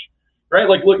cash, right?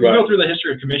 Like, look, you go through the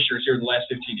history of commissioners here in the last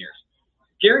 15 years.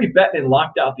 Gary Bettman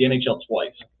locked out the NHL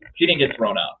twice. He didn't get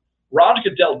thrown out. Roger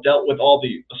Goodell dealt with all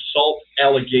the assault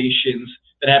allegations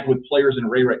that happened with players in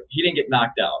Ray Rice. He didn't get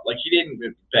knocked out. Like, he didn't,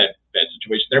 bad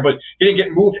situation there, but he didn't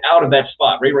get moved out of that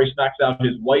spot. Ray Rice knocks out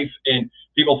his wife, and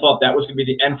people thought that was going to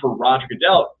be the end for Roger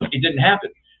Goodell. It didn't happen.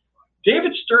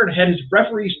 David Stern had his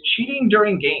referees cheating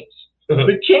during games.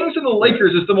 The Kings and the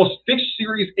Lakers is the most fixed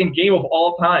series in game of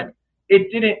all time. It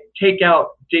didn't take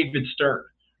out David Stern.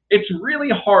 It's really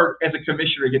hard as a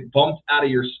commissioner to get bumped out of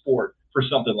your sport for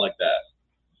something like that.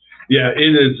 Yeah,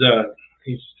 it is.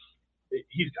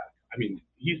 He's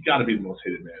got to be the most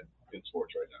hated man in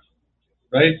sports right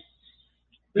now, right?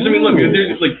 Because I mean, look,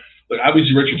 there's look,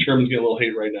 obviously Richard Sherman's getting a little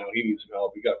hate right now. He needs some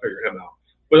help. We got to figure him out.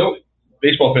 But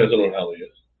baseball fans don't know who the hell he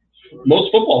is.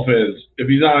 Most football fans, if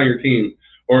he's not on your team,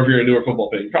 or if you're a newer football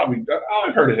fan, you probably,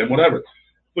 I've heard of him, whatever.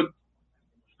 But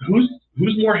who's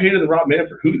more hated than Rob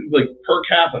Manfred? Who, like, per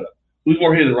capita, who's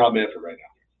more hated than Rob Manfred right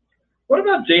now? What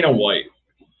about Dana White?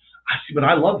 I see, but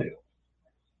I love Dana.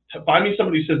 Find me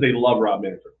somebody who says they love Rob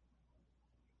Manfred.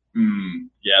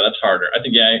 Yeah, that's harder. I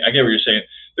think, yeah, I get what you're saying.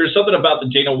 There's something about the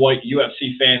Dana White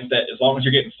UFC fans that as long as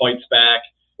you're getting fights back,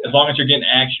 as long as you're getting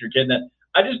action, you're getting that.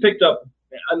 I just picked up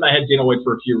in my head Dana White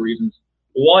for a few reasons.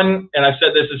 One, and I've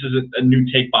said this isn't a new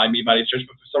take by me by any stretch,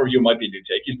 but for some of you it might be a new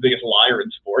take. He's the biggest liar in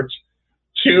sports.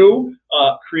 Two,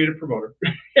 creative promoter.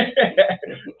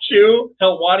 Two,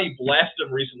 Helwani blasted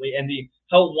him recently, and the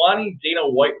Helwani-Dana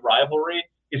White rivalry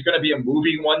is going to be a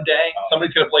movie one day.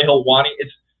 Somebody's going to play Helwani.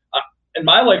 It's in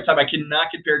my lifetime, I cannot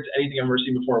compare it to anything I've ever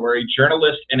seen before, where a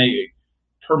journalist and a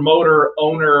promoter,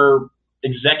 owner,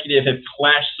 executive have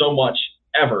clashed so much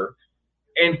ever.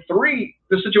 And three,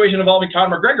 the situation involving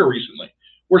Conor McGregor recently,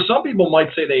 where some people might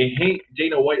say they hate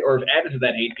Dana White or have added to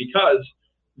that hate because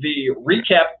the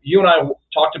recap, you and I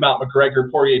talked about McGregor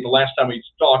and Poirier the last time we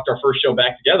talked, our first show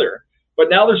back together. But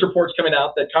now there's reports coming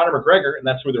out that Conor McGregor, and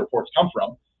that's where the reports come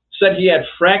from, said he had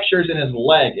fractures in his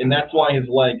leg, and that's why his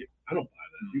leg. I don't buy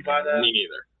that. You buy that? Me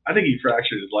neither. I think he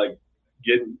fractured his leg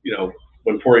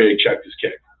when Poirier checked his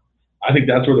kick. I think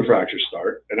that's where the fractures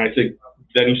start. And I think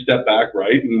then he stepped back,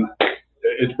 right, and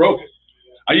it's broken.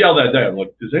 I yelled that day. I'm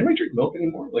like, does anybody drink milk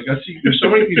anymore? Like, I see there's so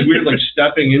many of these weird, like,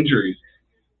 stepping injuries.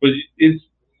 But it's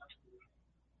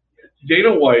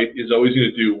Dana White is always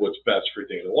going to do what's best for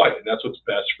Dana White, and that's what's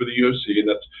best for the UFC.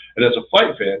 And as a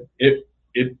fight fan, it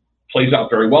plays out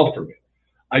very well for me.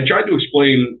 I tried to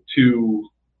explain to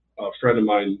a friend of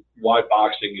mine why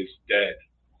boxing is dead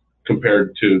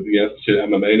compared to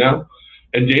MMA now,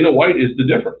 and Dana White is the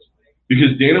difference.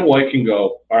 Because Dana White can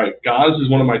go, all right, Gaz is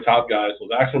one of my top guys.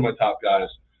 Levac's one of my top guys.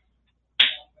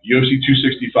 UFC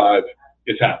 265,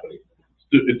 it's happening.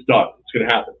 It's done. It's going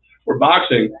to happen. For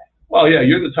boxing, well, yeah,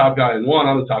 you're the top guy in one,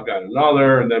 I'm the top guy in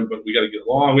another, but we got to get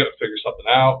along. We got to figure something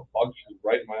out. Bug flew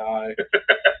right in my eye.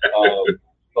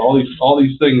 All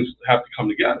these things have to come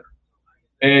together.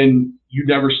 And you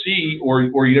never see, or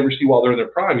you never see while they're in their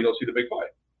prime, you don't see the big fight.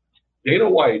 Dana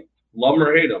White, love him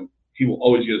or hate him, he will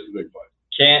always get us the big fight.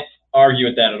 Can't argue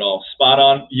with that at all. Spot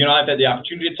on. You know, I've had the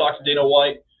opportunity to talk to Dana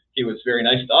White. He was very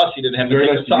nice to us. He didn't have to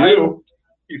take the time.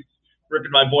 He's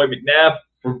ripping my boy McNabb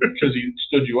because he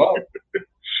stood you up.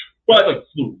 But like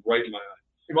flew right in my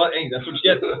eye. Well, hey, that's what you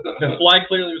get. The Fly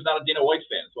clearly was not a Dana White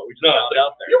fan. That's what we just found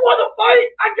out there. You want to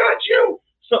fight? I got you.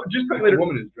 So just quickly, the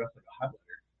woman is dressed like a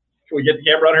highlighter. Can we get the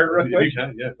camera on her real quick?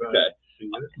 Yeah. Okay.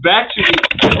 Back to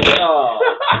the. Oh,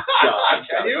 God.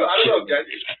 Can you? I don't know. Can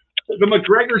you? The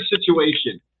McGregor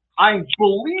situation. I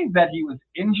believe that he was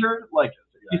injured. Like,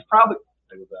 he's probably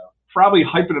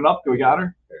hyping it up. Do we got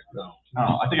her? No.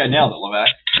 Oh, I think I nailed it,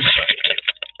 Levac.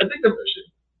 I think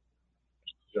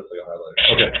just like a highlighter.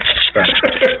 Okay.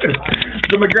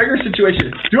 The McGregor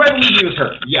situation. Do I believe he was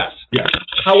hurt? Yes.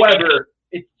 However,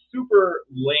 it's super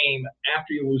lame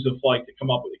after you lose a fight to come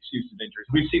up with excuses of injuries.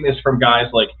 We've seen this from guys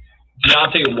like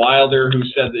Deontay Wilder, who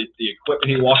said that the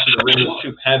equipment he walked to the ring was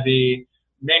too heavy.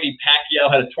 Manny Pacquiao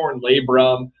had a torn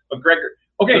labrum. McGregor.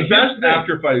 Okay, the best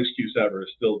after-fight excuse ever is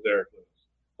still Derek Lewis.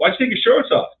 Why'd you take your shorts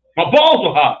off? My balls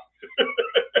are hot.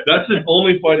 That's the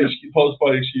only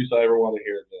post-fight excuse I ever want to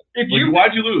hear. If Like, you,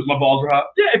 why'd you lose? My balls were hot.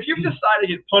 yeah, if you've decided to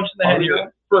get punched in the head Oh, here yeah.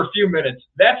 for a few minutes,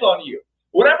 that's on you.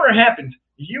 Whatever happens,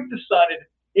 you've decided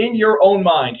in your own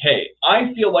mind, hey,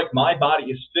 I feel like my body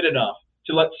is fit enough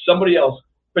to let somebody else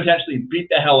potentially beat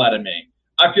the hell out of me.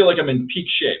 I feel like I'm in peak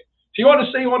shape. If you want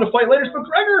to say you want to fight later, it's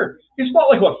McGregor. He's fought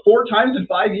like, what, 4 times in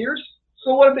 5 years?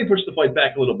 So what if they push the fight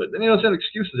back a little bit? Then you don't have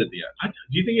excuses at the end.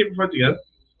 Do you think he ever fights again?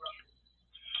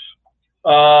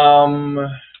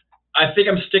 I think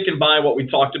I'm sticking by what we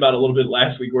talked about a little bit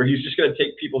last week, where he's just going to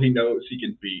take people he knows he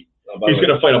can beat. He's going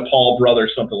to fight a Paul brother,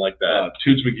 something like that.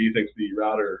 Toots McGee thinks the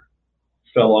router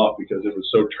fell off because it was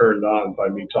so turned on by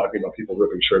me talking about people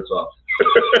ripping shirts off.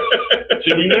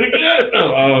 See, we did it again.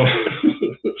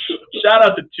 Shout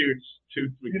out to Toots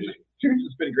McGee. Toots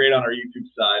has been great on our YouTube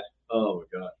side. Oh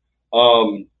my god.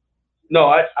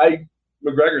 No,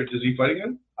 McGregor, does he fight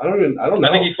again? I don't know.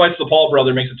 I think he fights the Paul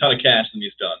brother, makes a ton of cash, and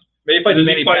he's done. Maybe he fights Does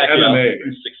Manny he fight Pacquiao, MMA?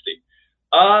 who's 60.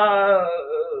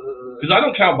 Because I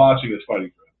don't count boxing as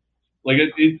fighting for him. Like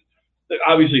it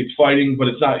obviously it's fighting, but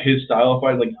it's not his style of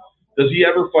fighting. Like, does he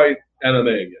ever fight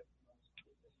MMA again?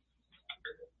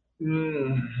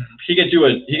 He could do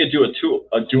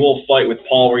a dual fight with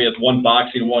Paul, where he has one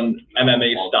boxing, one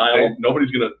MMA style. Hey,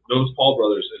 those Paul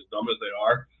brothers, as dumb as they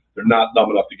are, they're not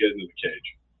dumb enough to get into the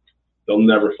cage. They'll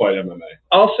never fight MMA.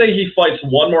 I'll say he fights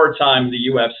one more time in the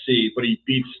UFC, but he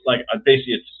beats, like,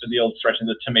 basically it's the old stretching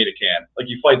the tomato can. Like,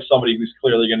 he fights somebody who's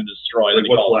clearly going to destroy. Like,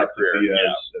 what's left of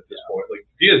Diaz at this point? Like,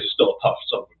 Diaz is still a tough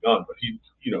son of a gun, but you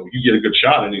get a good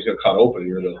shot and he's going to cut open and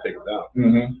you're going to take him down.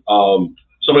 Mm-hmm.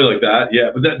 Somebody like that,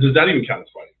 yeah. But does that even count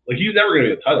as fighting? Like, he's never going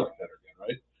to be a title contender again,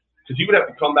 right? Because he would have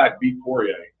to come back, beat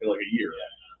Poirier in like a year.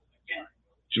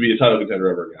 To be a title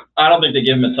contender ever again. I don't think they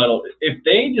give him a title. If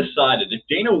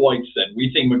Dana White said,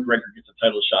 we think McGregor gets a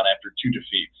title shot after 2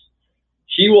 defeats,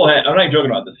 he will have, I'm not even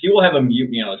joking about this, he will have a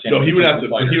mutiny on his hands. No, he would have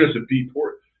to beat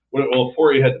Poirier. Well, if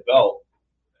Poirier had the belt,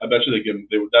 I bet you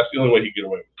that's the only way he'd get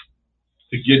away with it.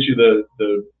 To get you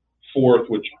the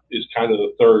 4th, which is kind of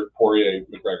the 3rd Poirier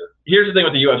McGregor. Here's the thing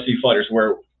with the UFC fighters,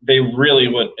 where they really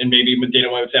would, and maybe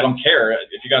Dana White would say, I don't care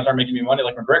if you guys aren't making me money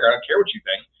like McGregor, I don't care what you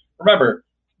think. Remember,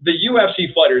 the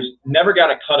UFC fighters never got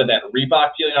a cut of that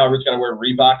Reebok deal. You know, everyone's got to wear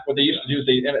Reebok. What they used to do is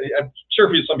and I'm sure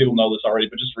some people know this already,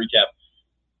 but just to recap,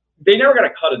 they never got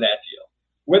a cut of that deal.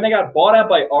 When they got bought out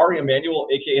by Ari Emanuel,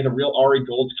 a.k.a. the real Ari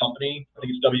Gold's company, I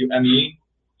think it's WME,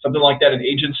 something like that, an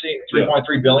agency, $3.3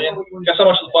 billion. Guess how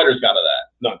much the fighters got of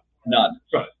that? None.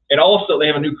 Right. And also, they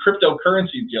have a new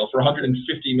cryptocurrency deal for $150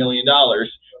 million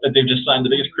that they've just signed, the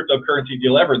biggest cryptocurrency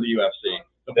deal ever in the UFC.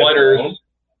 The fighters,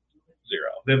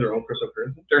 zero. They have their own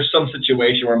cryptocurrency? There's some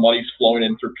situation where money's flowing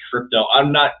in through crypto.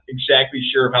 I'm not exactly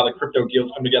sure of how the crypto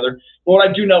deals come together. But what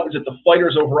I do know is that the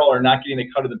fighters overall are not getting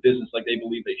a cut of the business like they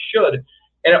believe they should.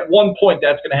 And at one point,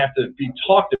 that's going to have to be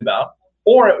talked about.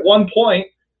 Or at one point,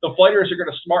 the fighters are going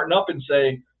to smarten up and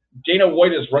say, Dana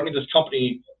White is running this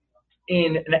company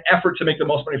in an effort to make the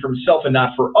most money for himself and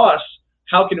not for us.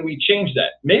 How can we change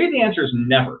that? Maybe the answer is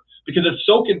never, because it's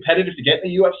so competitive to get in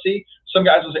the UFC. Some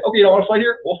guys will say, okay, you don't want to fight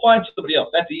here? We'll find somebody else.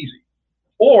 That's easy.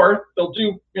 Or they'll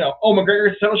do, McGregor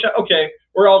gets a title shot? Okay,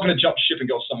 we're all going to jump ship and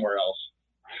go somewhere else.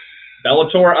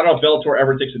 Bellator, I don't know if Bellator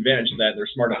ever takes advantage of that. They're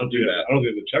smart enough to do that. I don't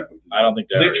think they check them. I don't think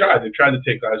they tried. They tried to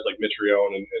take guys like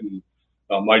Mitrione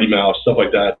and Mighty Mouse, stuff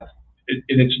like that. And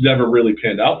it's never really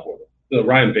panned out for them.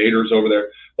 Ryan Bader's over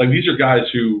there. Like, these are guys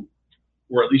who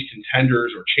were at least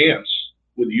contenders or champs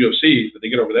with the UFC, but they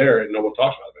get over there and no one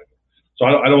talks about it. So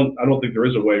I don't think there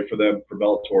is a way for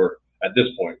Bellator at this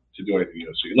point to do anything in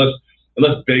the UFC,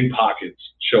 unless big pockets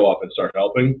show up and start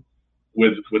helping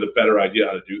with a better idea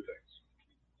how to do things.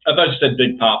 I thought you said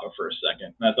Big Papa for a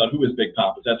second, and I thought, who is Big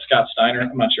Papa? Is that Scott Steiner?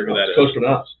 I'm not sure who that is. Coach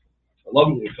Fanas. I love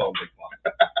it when we call him Big Papa.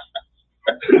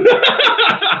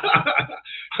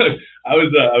 I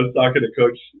was talking to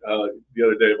Coach the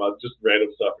other day about just random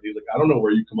stuff, and he's like, I don't know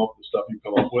where you come up with the stuff you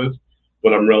come up with,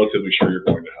 but I'm relatively sure you're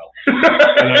going to hell.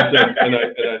 and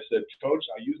I said, Coach,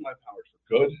 I use my powers for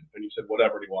good, and he said,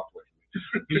 whatever, and he walked away from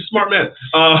me. He's a smart man.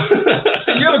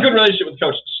 You have a good relationship with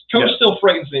Coach. Coach still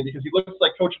frightens me because he looks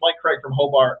like Coach Mike Craig from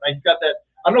Hobart. He's got that,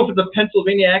 I don't know if it's a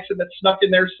Pennsylvania accent that's snuck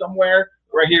in there somewhere,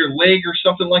 where I hear leg or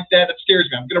something like that. That scares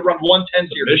me. I'm going to run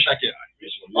 110s here in a second.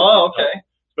 Oh, okay.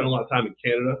 Spent a lot of time in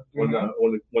Canada when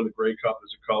the Grey Cup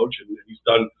as a coach, and he's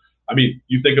done. I mean,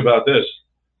 you think about this.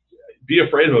 Be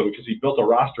afraid of him because he built a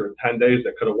roster in 10 days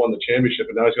that could have won the championship,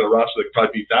 and now he's got a roster that could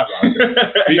probably beat that roster.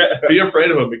 be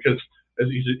afraid of him because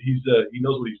he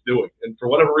knows what he's doing, and for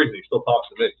whatever reason, he still talks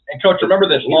to me. And Coach, remember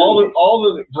this: all the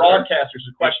broadcasters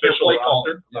who question your play call.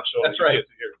 I'm not showing. That's right.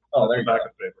 Here. Oh, there you go. Back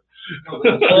of paper.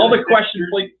 All the question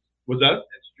play. Was that?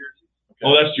 That's Jersey. Okay.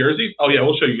 Oh, that's Jersey. Oh yeah,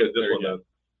 we'll show you guys this one then.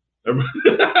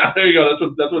 There you go.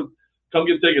 That's what. Come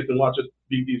get tickets and watch us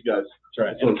beat these guys. That's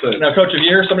right. That's what I'm saying. Now, Coach, if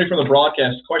you hear somebody from the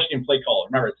broadcast questioning play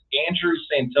caller, remember it's Andrew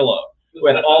Santillo who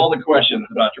had all the questions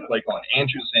about your play calling.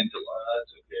 Andrew Santillo.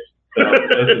 That's okay.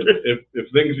 Listen,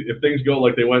 if things go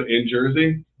like they went in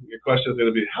Jersey, your question is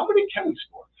going to be, how many can we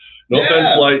score? No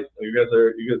offense, Light. You guys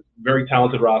are very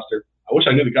talented roster. I wish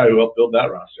I knew the guy who helped build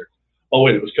that roster. Oh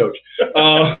wait, it was Coach.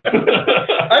 I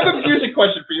have a music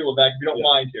question for you, Levesque, if you don't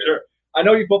mind here. Sure. I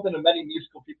know you've bumped into many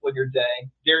musical people in your day.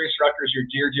 Darius Rucker's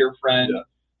your dear friend. Yeah.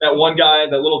 That one guy,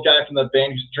 that little guy from the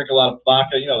band who used to drink a lot of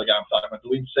vodka. You know the guy I'm talking about, the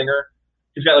lead singer.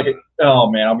 He's got like oh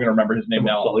man, I'm going to remember his name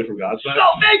now. Sully from Godsmack.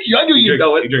 Oh, thank you. I knew you'd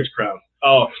know it. He drinks Crown.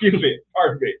 Oh, excuse me.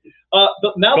 Pardon me.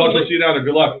 Now Coach, we'll see you down there.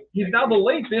 Good luck. he's now the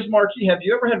late Biz Markie. Have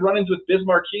you ever had run-ins with Biz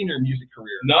Markie in your music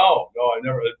career? No, I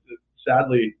never.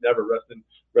 Sadly, never.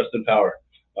 Rest in power,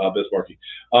 Biz Markie.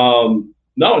 No,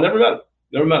 never met him.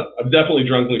 Never met him. I've definitely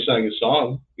drunkenly sang his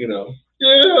song. You know.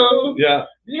 Yeah.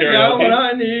 You know what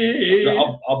I need.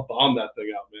 I'll bomb that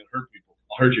thing out, man. Hurt people.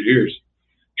 I'll hurt your ears.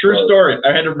 True story.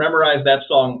 I had to memorize that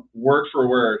song word for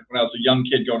word when I was a young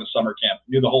kid going to summer camp.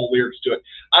 Knew the whole lyrics to it.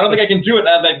 I don't think I can do it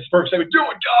now that this person say, do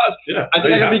it, guys. Yeah. I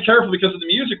think I gotta be careful because of the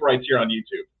music rights here on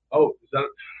YouTube. Oh, is that?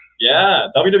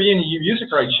 Yeah, WWE and music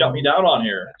rights shut me down on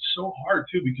here. That's so hard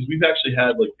too because we've actually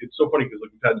had it's so funny because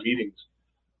we've had meetings,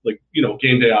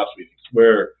 game day ops meetings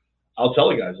where I'll tell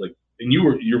the guys and you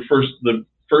were the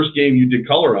first game you did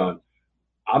color on.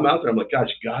 I'm out there. I'm like, guys,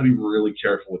 you gotta be really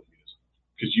careful with music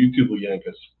because YouTube will yank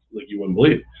us like you wouldn't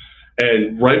believe.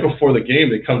 And right before the game,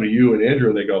 they come to you and Andrew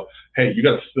and they go, "Hey, you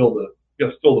gotta fill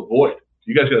the void.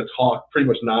 You guys gotta talk pretty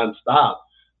much nonstop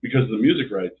because of the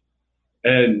music rights."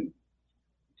 And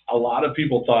a lot of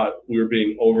people thought we were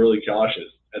being overly cautious,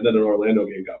 and then an Orlando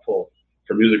game got pulled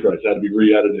for music rights. It had to be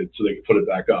re-edited so they could put it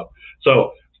back up.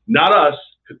 So not us,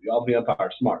 because the Albany Empire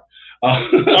are smart.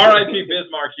 R.I.P.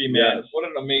 Biz Markie, man. Yes. What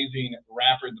an amazing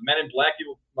rapper. The Men in Black,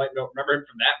 people might remember him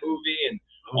from that movie and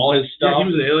all his stuff. Yeah,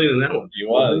 he was an alien in that one. He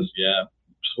was, yeah.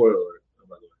 Spoiler alert,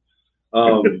 by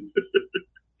the way.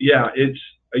 Yeah,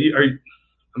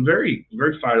 I'm very,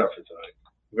 very fired up for tonight.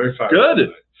 Very fired up.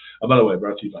 Good. By the way,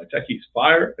 brought to you by Techie's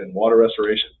Fire and Water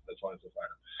Restoration. That's why I'm so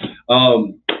fired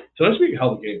up. Tonight's gonna be a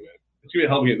hell of a game, man. It's gonna be a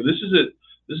hell of a game. But this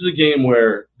is a game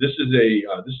where this is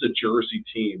a Jersey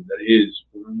team that is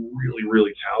really,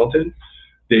 really talented.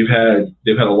 They've had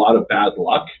a lot of bad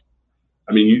luck.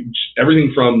 I mean,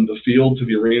 everything from the field to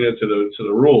the arena to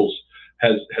the rules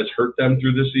has hurt them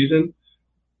through this season.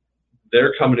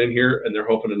 They're coming in here and they're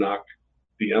hoping to knock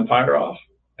the Empire off,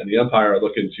 and the Empire are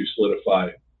looking to solidify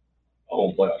a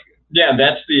home playoff game. Yeah,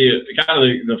 that's the kind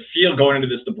of the feel going into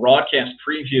this, the broadcast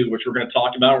preview, which we're going to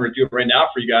talk about. We're going to do it right now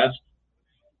for you guys.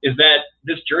 Is that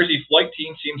this Jersey Flight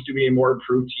team seems to be a more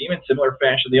improved team in similar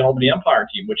fashion to the Albany Empire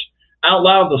team, which out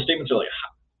loud, those statements are like,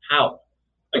 how?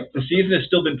 Like, the season has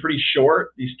still been pretty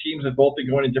short. These teams have both been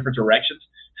going in different directions.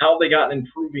 How have they gotten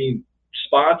improving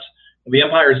spots? The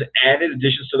Empire has added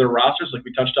additions to their rosters, like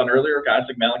we touched on earlier, guys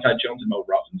like Malachi Jones and Mo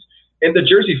Ruffins. And the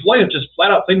Jersey Flight have just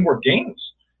flat out played more games.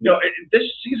 You know, this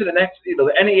season and next, the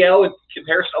NAL in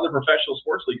comparison to other professional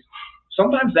sports leagues,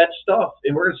 sometimes that stuff,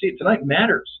 and we're going to see it tonight,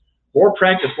 matters. More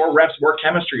practice, more reps, more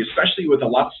chemistry, especially with a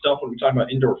lot of stuff when we talk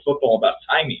about indoor football, about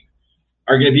timing.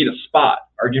 Are you going to be in a spot?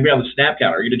 Are you going to be on the snap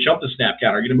count? Are you going to jump the snap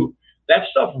count? Are you going to move? That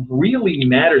stuff really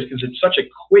matters because it's such a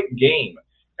quick game.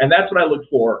 And that's what I look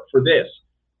for this.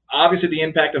 Obviously, the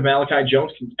impact of Malachi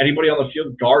Jones. Can anybody on the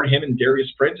field guard him and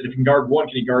Darius Prince? And if you can guard one,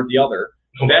 can he guard the other?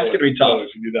 That's going to be tough.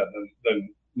 If you do that, then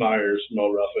Myers,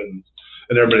 Mo Ruffin,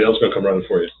 and everybody else going to come running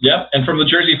for you. Yeah, and from the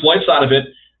Jersey Flight side of it,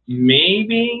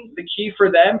 maybe the key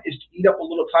for them is to eat up a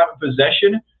little time of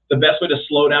possession. The best way to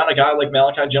slow down a guy like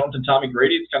Malachi Jones and Tommy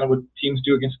Grady, it's kind of what teams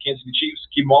do against the Kansas City Chiefs,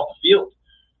 keep them off the field.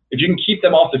 If you can keep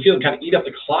them off the field, kind of eat up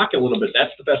the clock a little bit,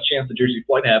 that's the best chance the Jersey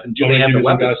Flight have. And do they have the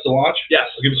weapons? Guys to watch?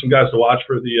 Yes. I'll give you some guys to watch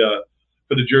for the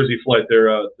Jersey Flight.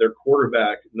 Their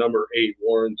quarterback, number 8,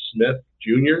 Warren Smith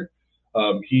Jr.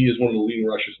 He is one of the leading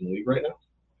rushers in the league right now.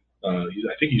 I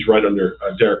think he's right under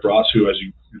Derek Ross, who, as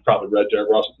you probably read, Derek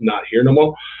Ross is not here no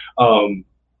more.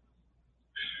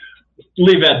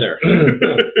 Leave that there.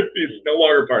 He's no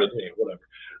longer part of the team. Whatever.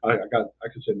 I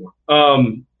could say more.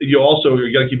 You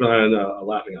got to keep an eye on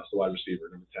Laughing House, the wide receiver,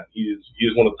 number 10. He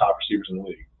is one of the top receivers in the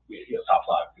league. Top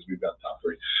 5 because we've got the top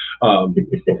 3.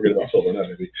 Don't forget about Phil Burnett,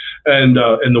 maybe. And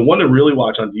the one to really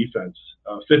watch on defense,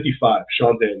 55,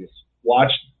 Sean Daniels.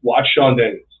 Watch Sean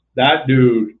Daniels. That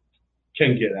dude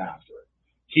can get after it.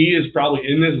 He is probably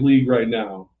in this league right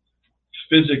now,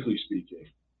 physically speaking.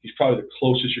 He's probably the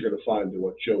closest you're going to find to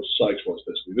what Joe Sykes was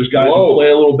this week. There's guys who play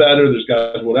a little better. There's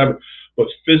guys whatever. But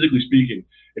physically speaking,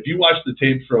 if you watch the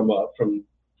tape from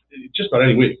just about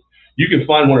any week. You can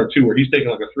find one or two where he's taking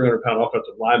like a 300-pound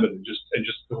offensive lineman and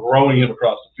just throwing him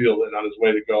across the field and on his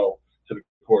way to go to the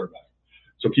quarterback.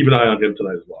 So keep an eye on him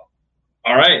tonight as well.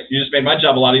 All right, you just made my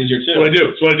job a lot easier too. That's what I do.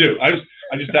 That's what I do.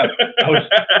 I just had.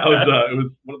 It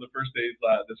was one of the first days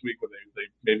this week when they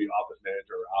made me office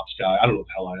manager or ops guy. I don't know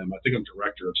what the hell I am. I think I'm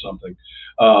director of something.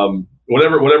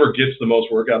 Whatever gets the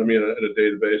most work out of me on a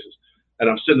day-to-day basis. And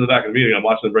I'm sitting in the back of the meeting. I'm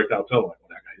watching them break down film. Like,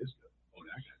 that guy is good.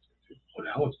 That guy's good too.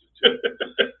 That one's good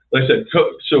too. Like I said,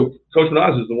 so Coach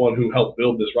Manaz is the one who helped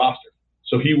build this roster.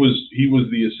 So he was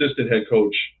the assistant head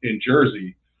coach in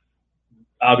Jersey.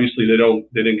 Obviously, they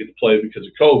didn't get to play because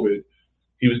of COVID.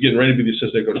 He was getting ready to be the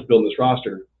assistant coach building this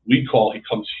roster. We call, he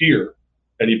comes here,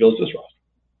 and he builds this roster.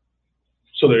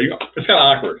 So there you go. It's kind of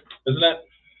awkward, isn't it?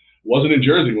 Wasn't in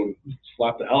Jersey when we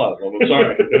slapped the hell out of him. I'm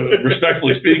sorry,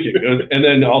 respectfully speaking. And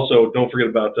then also, don't forget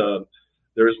about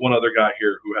there is one other guy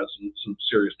here who has some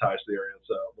serious ties to the area. It's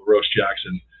LaRoche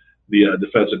Jackson, the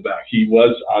defensive back. He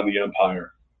was on the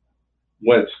Empire,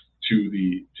 went to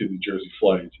the Jersey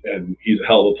Flames, and he's a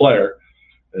hell of a player.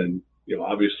 And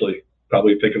obviously,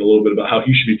 probably thinking a little bit about how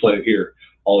he should be playing here,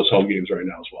 all his home games right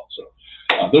now as well. So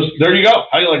there you go.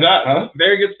 How do you like that, huh?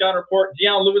 Very good scouting report.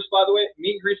 Dion Lewis, by the way,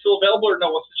 meet and greet still available or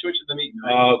no? What's the situation of the meet and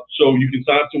greet? So you can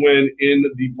sign up to win in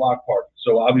the block party.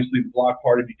 So obviously the block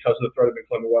party, because of the threat of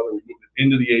inclement weather, we moved it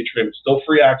into the atrium. It's still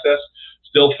free access,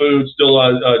 still food, still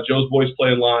Joe's Boys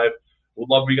playing live. We'd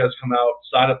love for you guys to come out,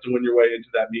 sign up to win your way into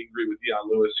that meet and greet with Dion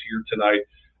Lewis here tonight.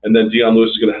 And then Dion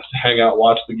Lewis is going to have to hang out,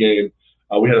 watch the game.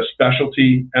 We had a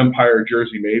specialty Empire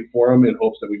jersey made for him in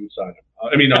hopes that we can sign him.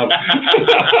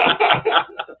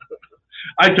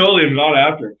 I totally have gone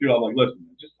after him, too. I'm like, listen,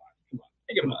 just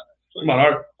come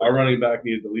on. Our running back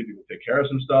needed to leave. People take care of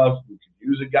some stuff. We could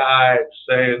use a guy. I'm just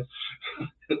saying.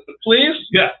 Please?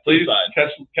 Yeah, please.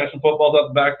 Catch some footballs out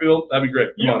the backfield. That'd be great.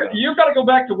 You've got to go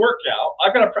back to work now.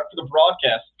 I've got to prep for the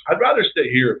broadcast. I'd rather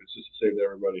stay here if it's just to save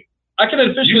everybody. I can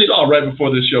officially. You saw right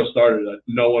before this show started that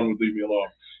no one would leave me alone.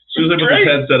 As soon as I put this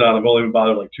headset on, I've only been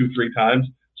bothered like 2-3 times.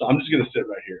 So I'm just going to sit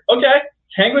right here. Okay.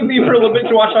 Hang with me for a little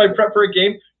bit to watch how I prep for a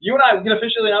game. You and I can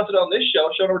officially announce it on this show,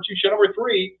 show number 2, show number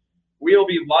 3. We'll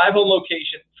be live on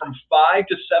location from 5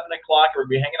 to 7 o'clock.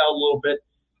 We'll be hanging out a little bit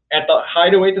at the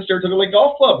Hideaway at the Saratoga Lake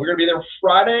Golf Club. We're going to be there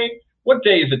Friday. What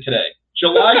day is it today?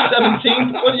 July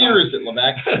 17th. What year is it,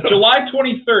 Lemac? July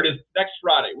 23rd is next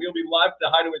Friday. We'll be live at the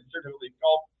Hideaway at the Saratoga Lake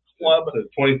Golf Club. The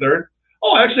 23rd?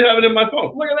 Oh, I actually have it in my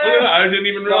phone. Look at that. I didn't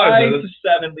even realize 5 to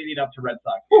 7 leading up to Red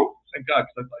Sox. Whew, thank God,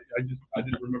 because I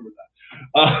didn't remember that.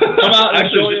 Come out and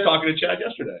actually, I was enjoy just talking to Chad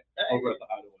yesterday over at the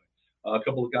Hideaway. A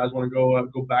couple of guys want to go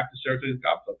back to Saratoga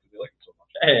Golf Club because they like it so much.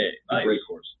 Hey, nice. Great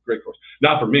course.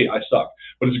 Not for me, I suck,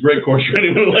 but it's a great course for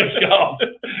anyone who likes golf.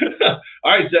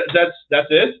 All right, that's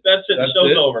it. That's it. The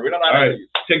show's over. We don't have to.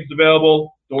 Tickets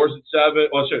available. Doors at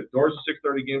 7. Well, sorry, doors at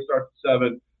 6:30. Game starts at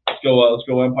 7. Let's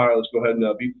go Empire. Let's go ahead and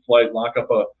beat the flight. Lock up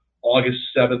a August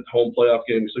 7th home playoff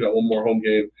game. We still got one more home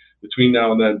game between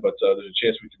now and then, but there's a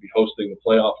chance we could be hosting the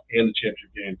playoff and the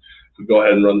championship game. So go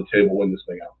ahead and run the table, win this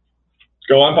thing out.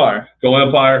 Go Empire. Go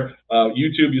Empire.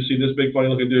 YouTube, you'll see this big funny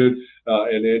looking dude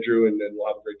and Andrew, and we'll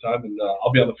have a great time. And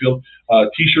I'll be on the field.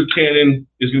 T-shirt cannon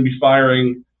is going to be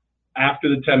firing after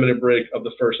the 10-minute break of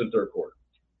the first and third quarter.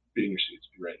 Be in your seats.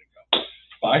 Be ready to go.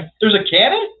 Bye. There's a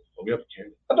cannon? Oh, we have a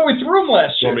cannon. I thought we threw him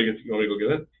last year. You want me to go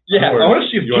get it? Yeah, I want to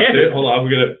see the cannon. Hold on, we'll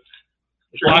get it.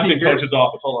 Blocking coach's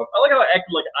office. Hold on. I like how I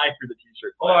acted like I threw the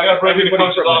T-shirt. Oh, I got to break into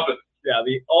coach's office. Yeah,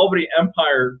 the Albany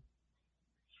Empire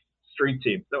Street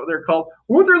Team. Is that what they're called?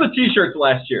 Who threw the T-shirts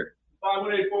last year?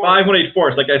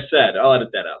 5184. 5184. Like I said, I'll edit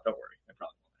that out. Don't worry. I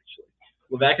probably won't, actually.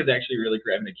 Levac is actually really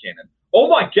grabbing a cannon. Oh,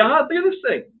 my God. Look at this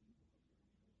thing.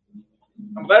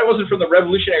 I'm glad it wasn't from the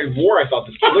Revolutionary War. I thought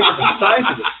this. Look at the size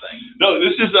of this thing. No,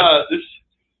 this is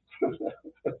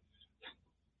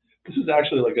this is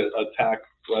actually like a tac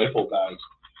rifle bag.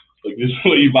 Like this is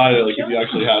what you buy it. Like if you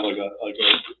actually have like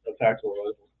a tactical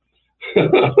rifle.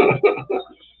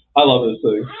 I love this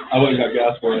thing. I went and got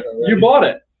gas for it already. You bought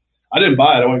it. I didn't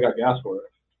buy it. I went and got gas for it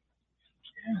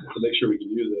to make sure we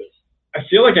can use it. I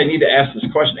feel like I need to ask this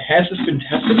question. Has this been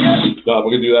tested yet? No,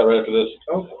 we're gonna do that right after this.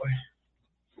 Oh boy.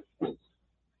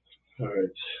 All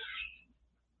right.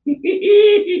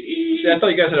 See, I thought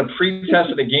you guys had a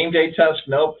pre-test and a game day test.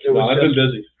 Nope. I've been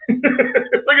busy. Look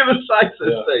at the size of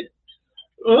this thing.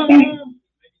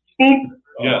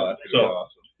 Yeah. So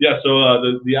awesome. Yeah. So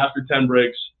the after 10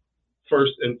 breaks,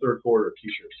 first and third quarter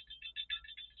T-shirts.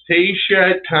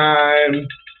 T-shirt time.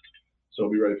 So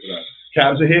we'll be ready for that.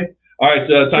 Cabs are here. All right.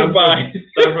 Time for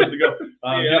us to go.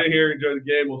 Get in here, enjoy the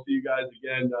game. We'll see you guys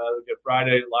again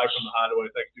Friday live from the Hideaway.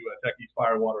 Thanks to Techie's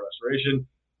Fire and Water Restoration,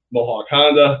 Mohawk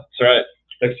Honda. That's right.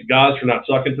 Thanks to guys for not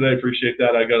sucking today. Appreciate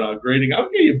that. I got a grading. I'll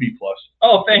give you a B+.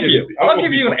 Oh, thank I'll you. give you- I'll I'll go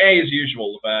give B+. you an A as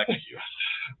usual, Levac. Thank you.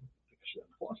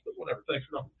 Plus, but whatever. Thanks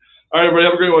for nothing. All right, everybody.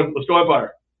 Have a great one. Let's go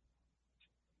Empire.